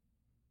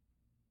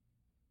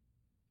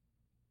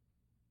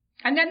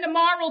 And then the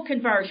moral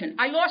conversion.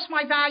 I lost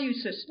my value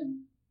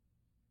system.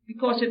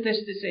 because of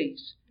this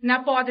disease. And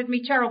that bothered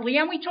me terribly.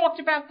 And we talked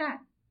about that.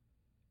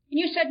 And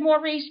you said,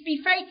 Maurice,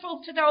 be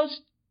faithful to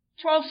those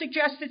 12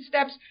 suggested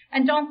steps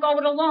and don't go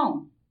it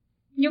alone.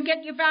 You'll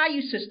get your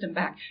value system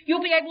back.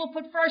 You'll be able to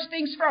put first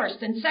things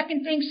first and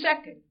second things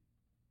second.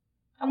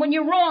 And when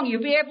you're wrong,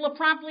 you'll be able to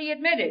promptly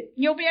admit it.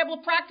 You'll be able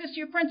to practice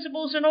your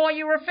principles in all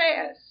your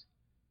affairs.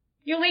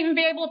 You'll even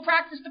be able to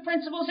practice the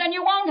principles and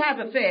you won't have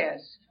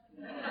affairs.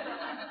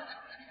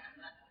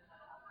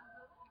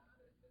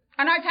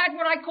 And I've had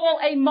what I call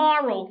a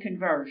moral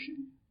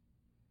conversion.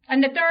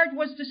 And the third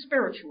was the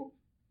spiritual.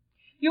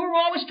 You were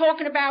always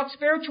talking about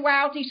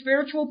spirituality,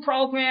 spiritual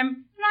program.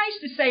 And I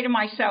used to say to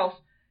myself,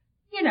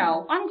 you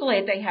know, I'm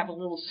glad they have a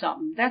little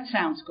something. That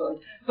sounds good.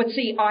 But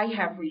see, I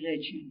have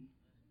religion.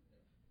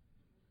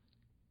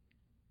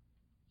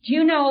 Do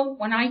you know,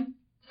 when I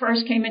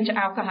first came into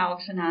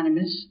Alcoholics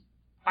Anonymous,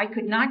 I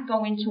could not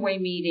go into a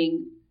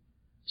meeting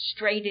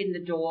straight in the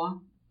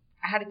door.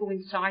 I had to go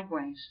in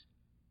sideways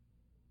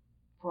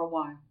for a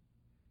while.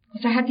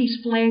 Because I had these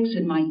flags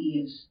in my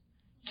ears.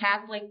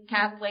 Catholic,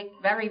 Catholic,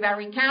 very,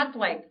 very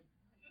Catholic.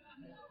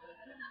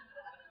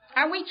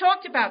 And we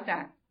talked about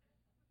that.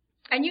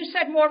 And you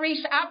said,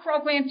 Maurice, our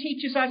program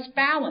teaches us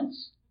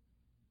balance.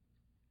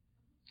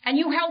 And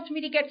you helped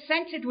me to get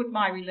centered with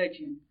my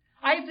religion.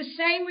 I have the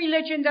same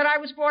religion that I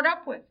was brought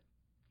up with.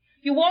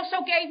 You also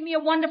gave me a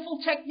wonderful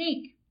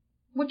technique,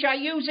 which I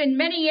use in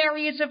many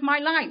areas of my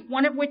life,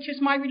 one of which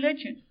is my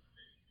religion.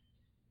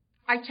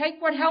 I take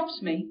what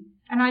helps me,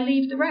 and I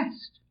leave the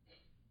rest.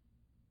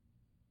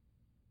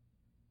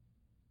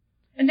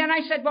 And then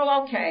I said,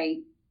 well,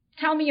 okay,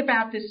 tell me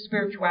about this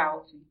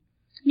spirituality.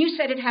 And you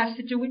said it has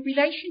to do with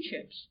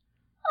relationships.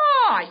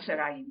 Oh, I said,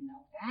 I didn't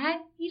know that.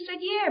 He said,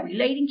 yeah,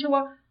 relating to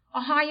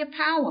a higher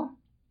power.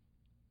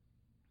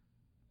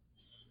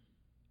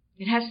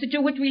 It has to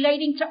do with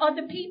relating to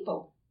other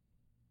people.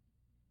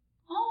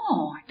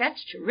 Oh,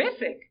 that's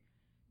terrific.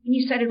 And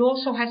you said it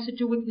also has to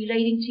do with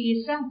relating to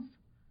yourself.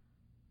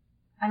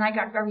 And I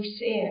got very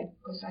sad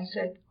because I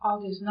said,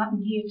 oh, there's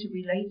nothing here to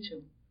relate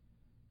to.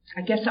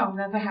 I guess I'll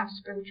never have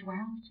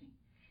spirituality.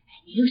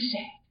 And you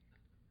said,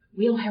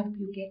 we'll help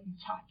you get in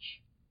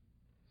touch.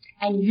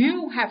 And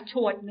you have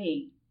taught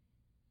me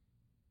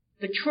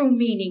the true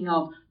meaning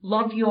of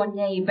love your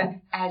neighbor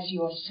as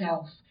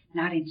yourself,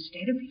 not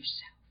instead of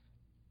yourself.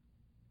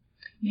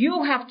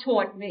 You have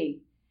taught me,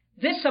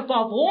 this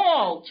above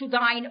all, to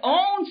thine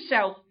own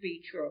self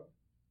be true.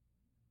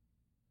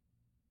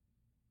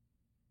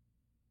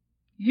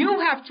 You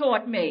have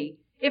taught me,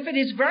 if it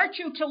is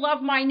virtue to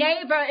love my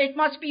neighbor, it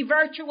must be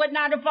virtue and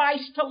not a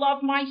vice to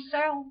love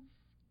myself.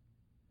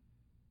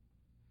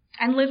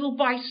 And little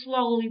by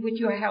slowly, with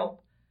your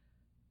help,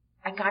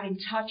 I got in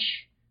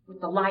touch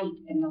with the light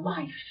and the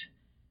life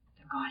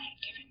that God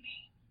had given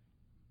me.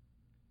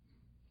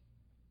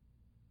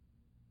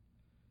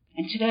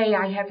 And today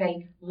I have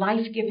a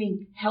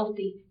life-giving,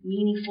 healthy,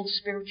 meaningful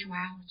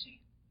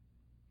spirituality.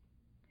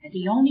 And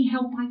the only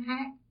help I've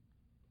had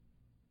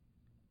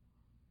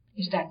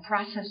is that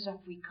process of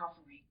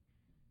recovery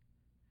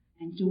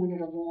and doing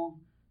it along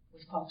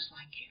with folks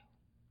like you.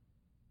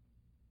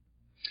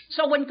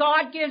 So when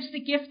God gives the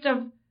gift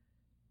of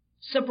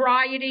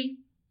sobriety,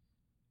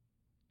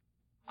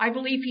 I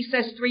believe he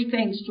says 3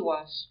 things to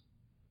us.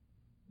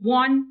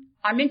 1,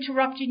 I'm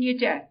interrupting your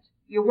debt.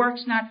 Your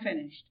work's not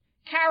finished.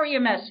 Carry a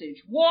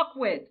message. Walk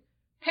with.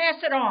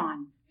 Pass it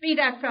on. Be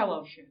that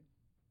fellowship.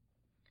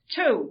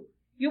 2,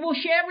 you will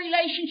share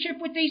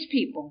relationship with these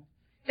people.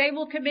 They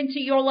will come into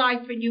your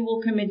life and you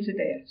will come into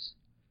theirs.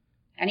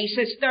 And he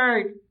says,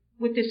 3rd,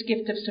 with this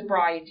gift of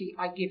sobriety,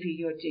 I give you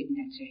your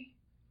dignity.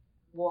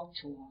 Walk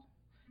tall.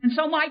 And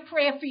so my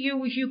prayer for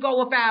you as you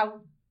go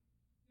about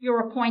your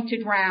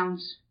appointed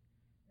rounds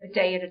a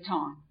day at a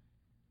time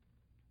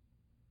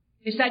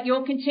is that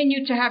you'll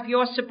continue to have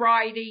your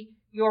sobriety,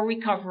 your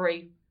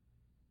recovery.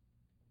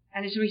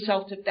 And as a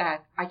result of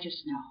that, I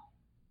just know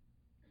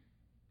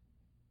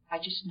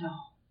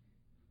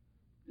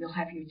you'll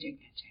have your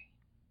dignity.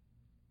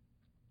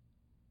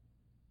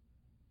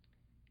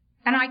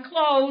 And I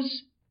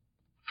close.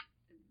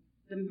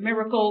 The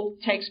miracle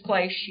takes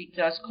place. She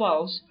does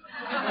close.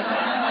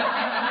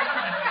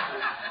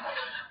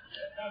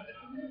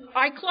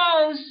 I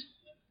close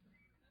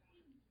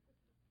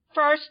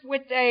first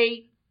with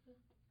a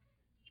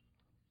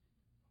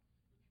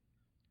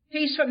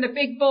piece from the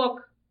big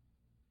book.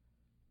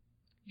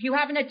 If you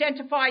haven't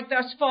identified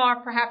thus far,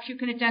 perhaps you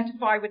can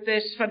identify with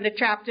this from the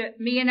chapter,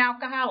 Me an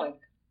Alcoholic.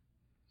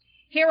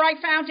 Here I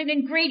found an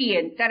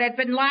ingredient that had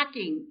been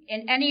lacking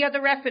in any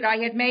other effort I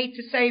had made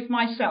to save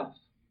myself.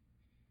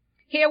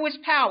 Here was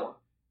power.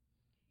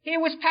 Here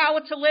was power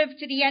to live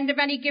to the end of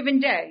any given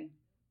day.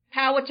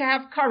 Power to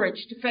have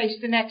courage to face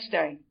the next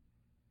day.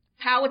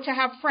 Power to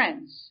have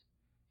friends.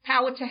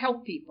 Power to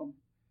help people.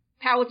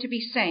 Power to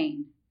be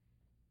sane.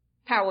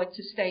 Power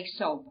to stay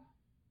sober.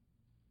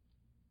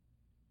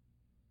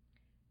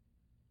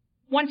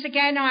 Once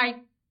again,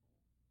 I'd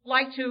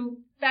like to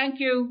thank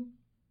you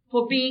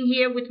for being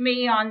here with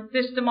me on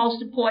this, the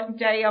most important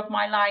day of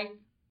my life.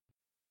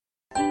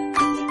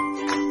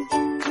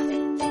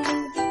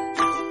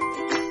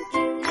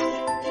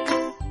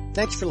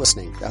 Thanks for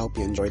listening. I hope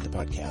you enjoyed the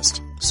podcast.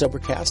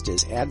 Sobercast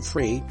is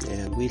ad-free,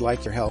 and we'd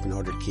like your help in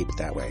order to keep it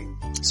that way.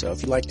 So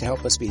if you'd like to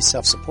help us be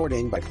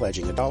self-supporting by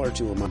pledging $1 or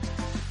 $2 a month,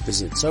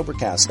 visit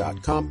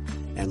Sobercast.com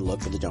and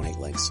look for the donate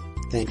links.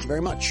 Thank you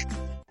very much.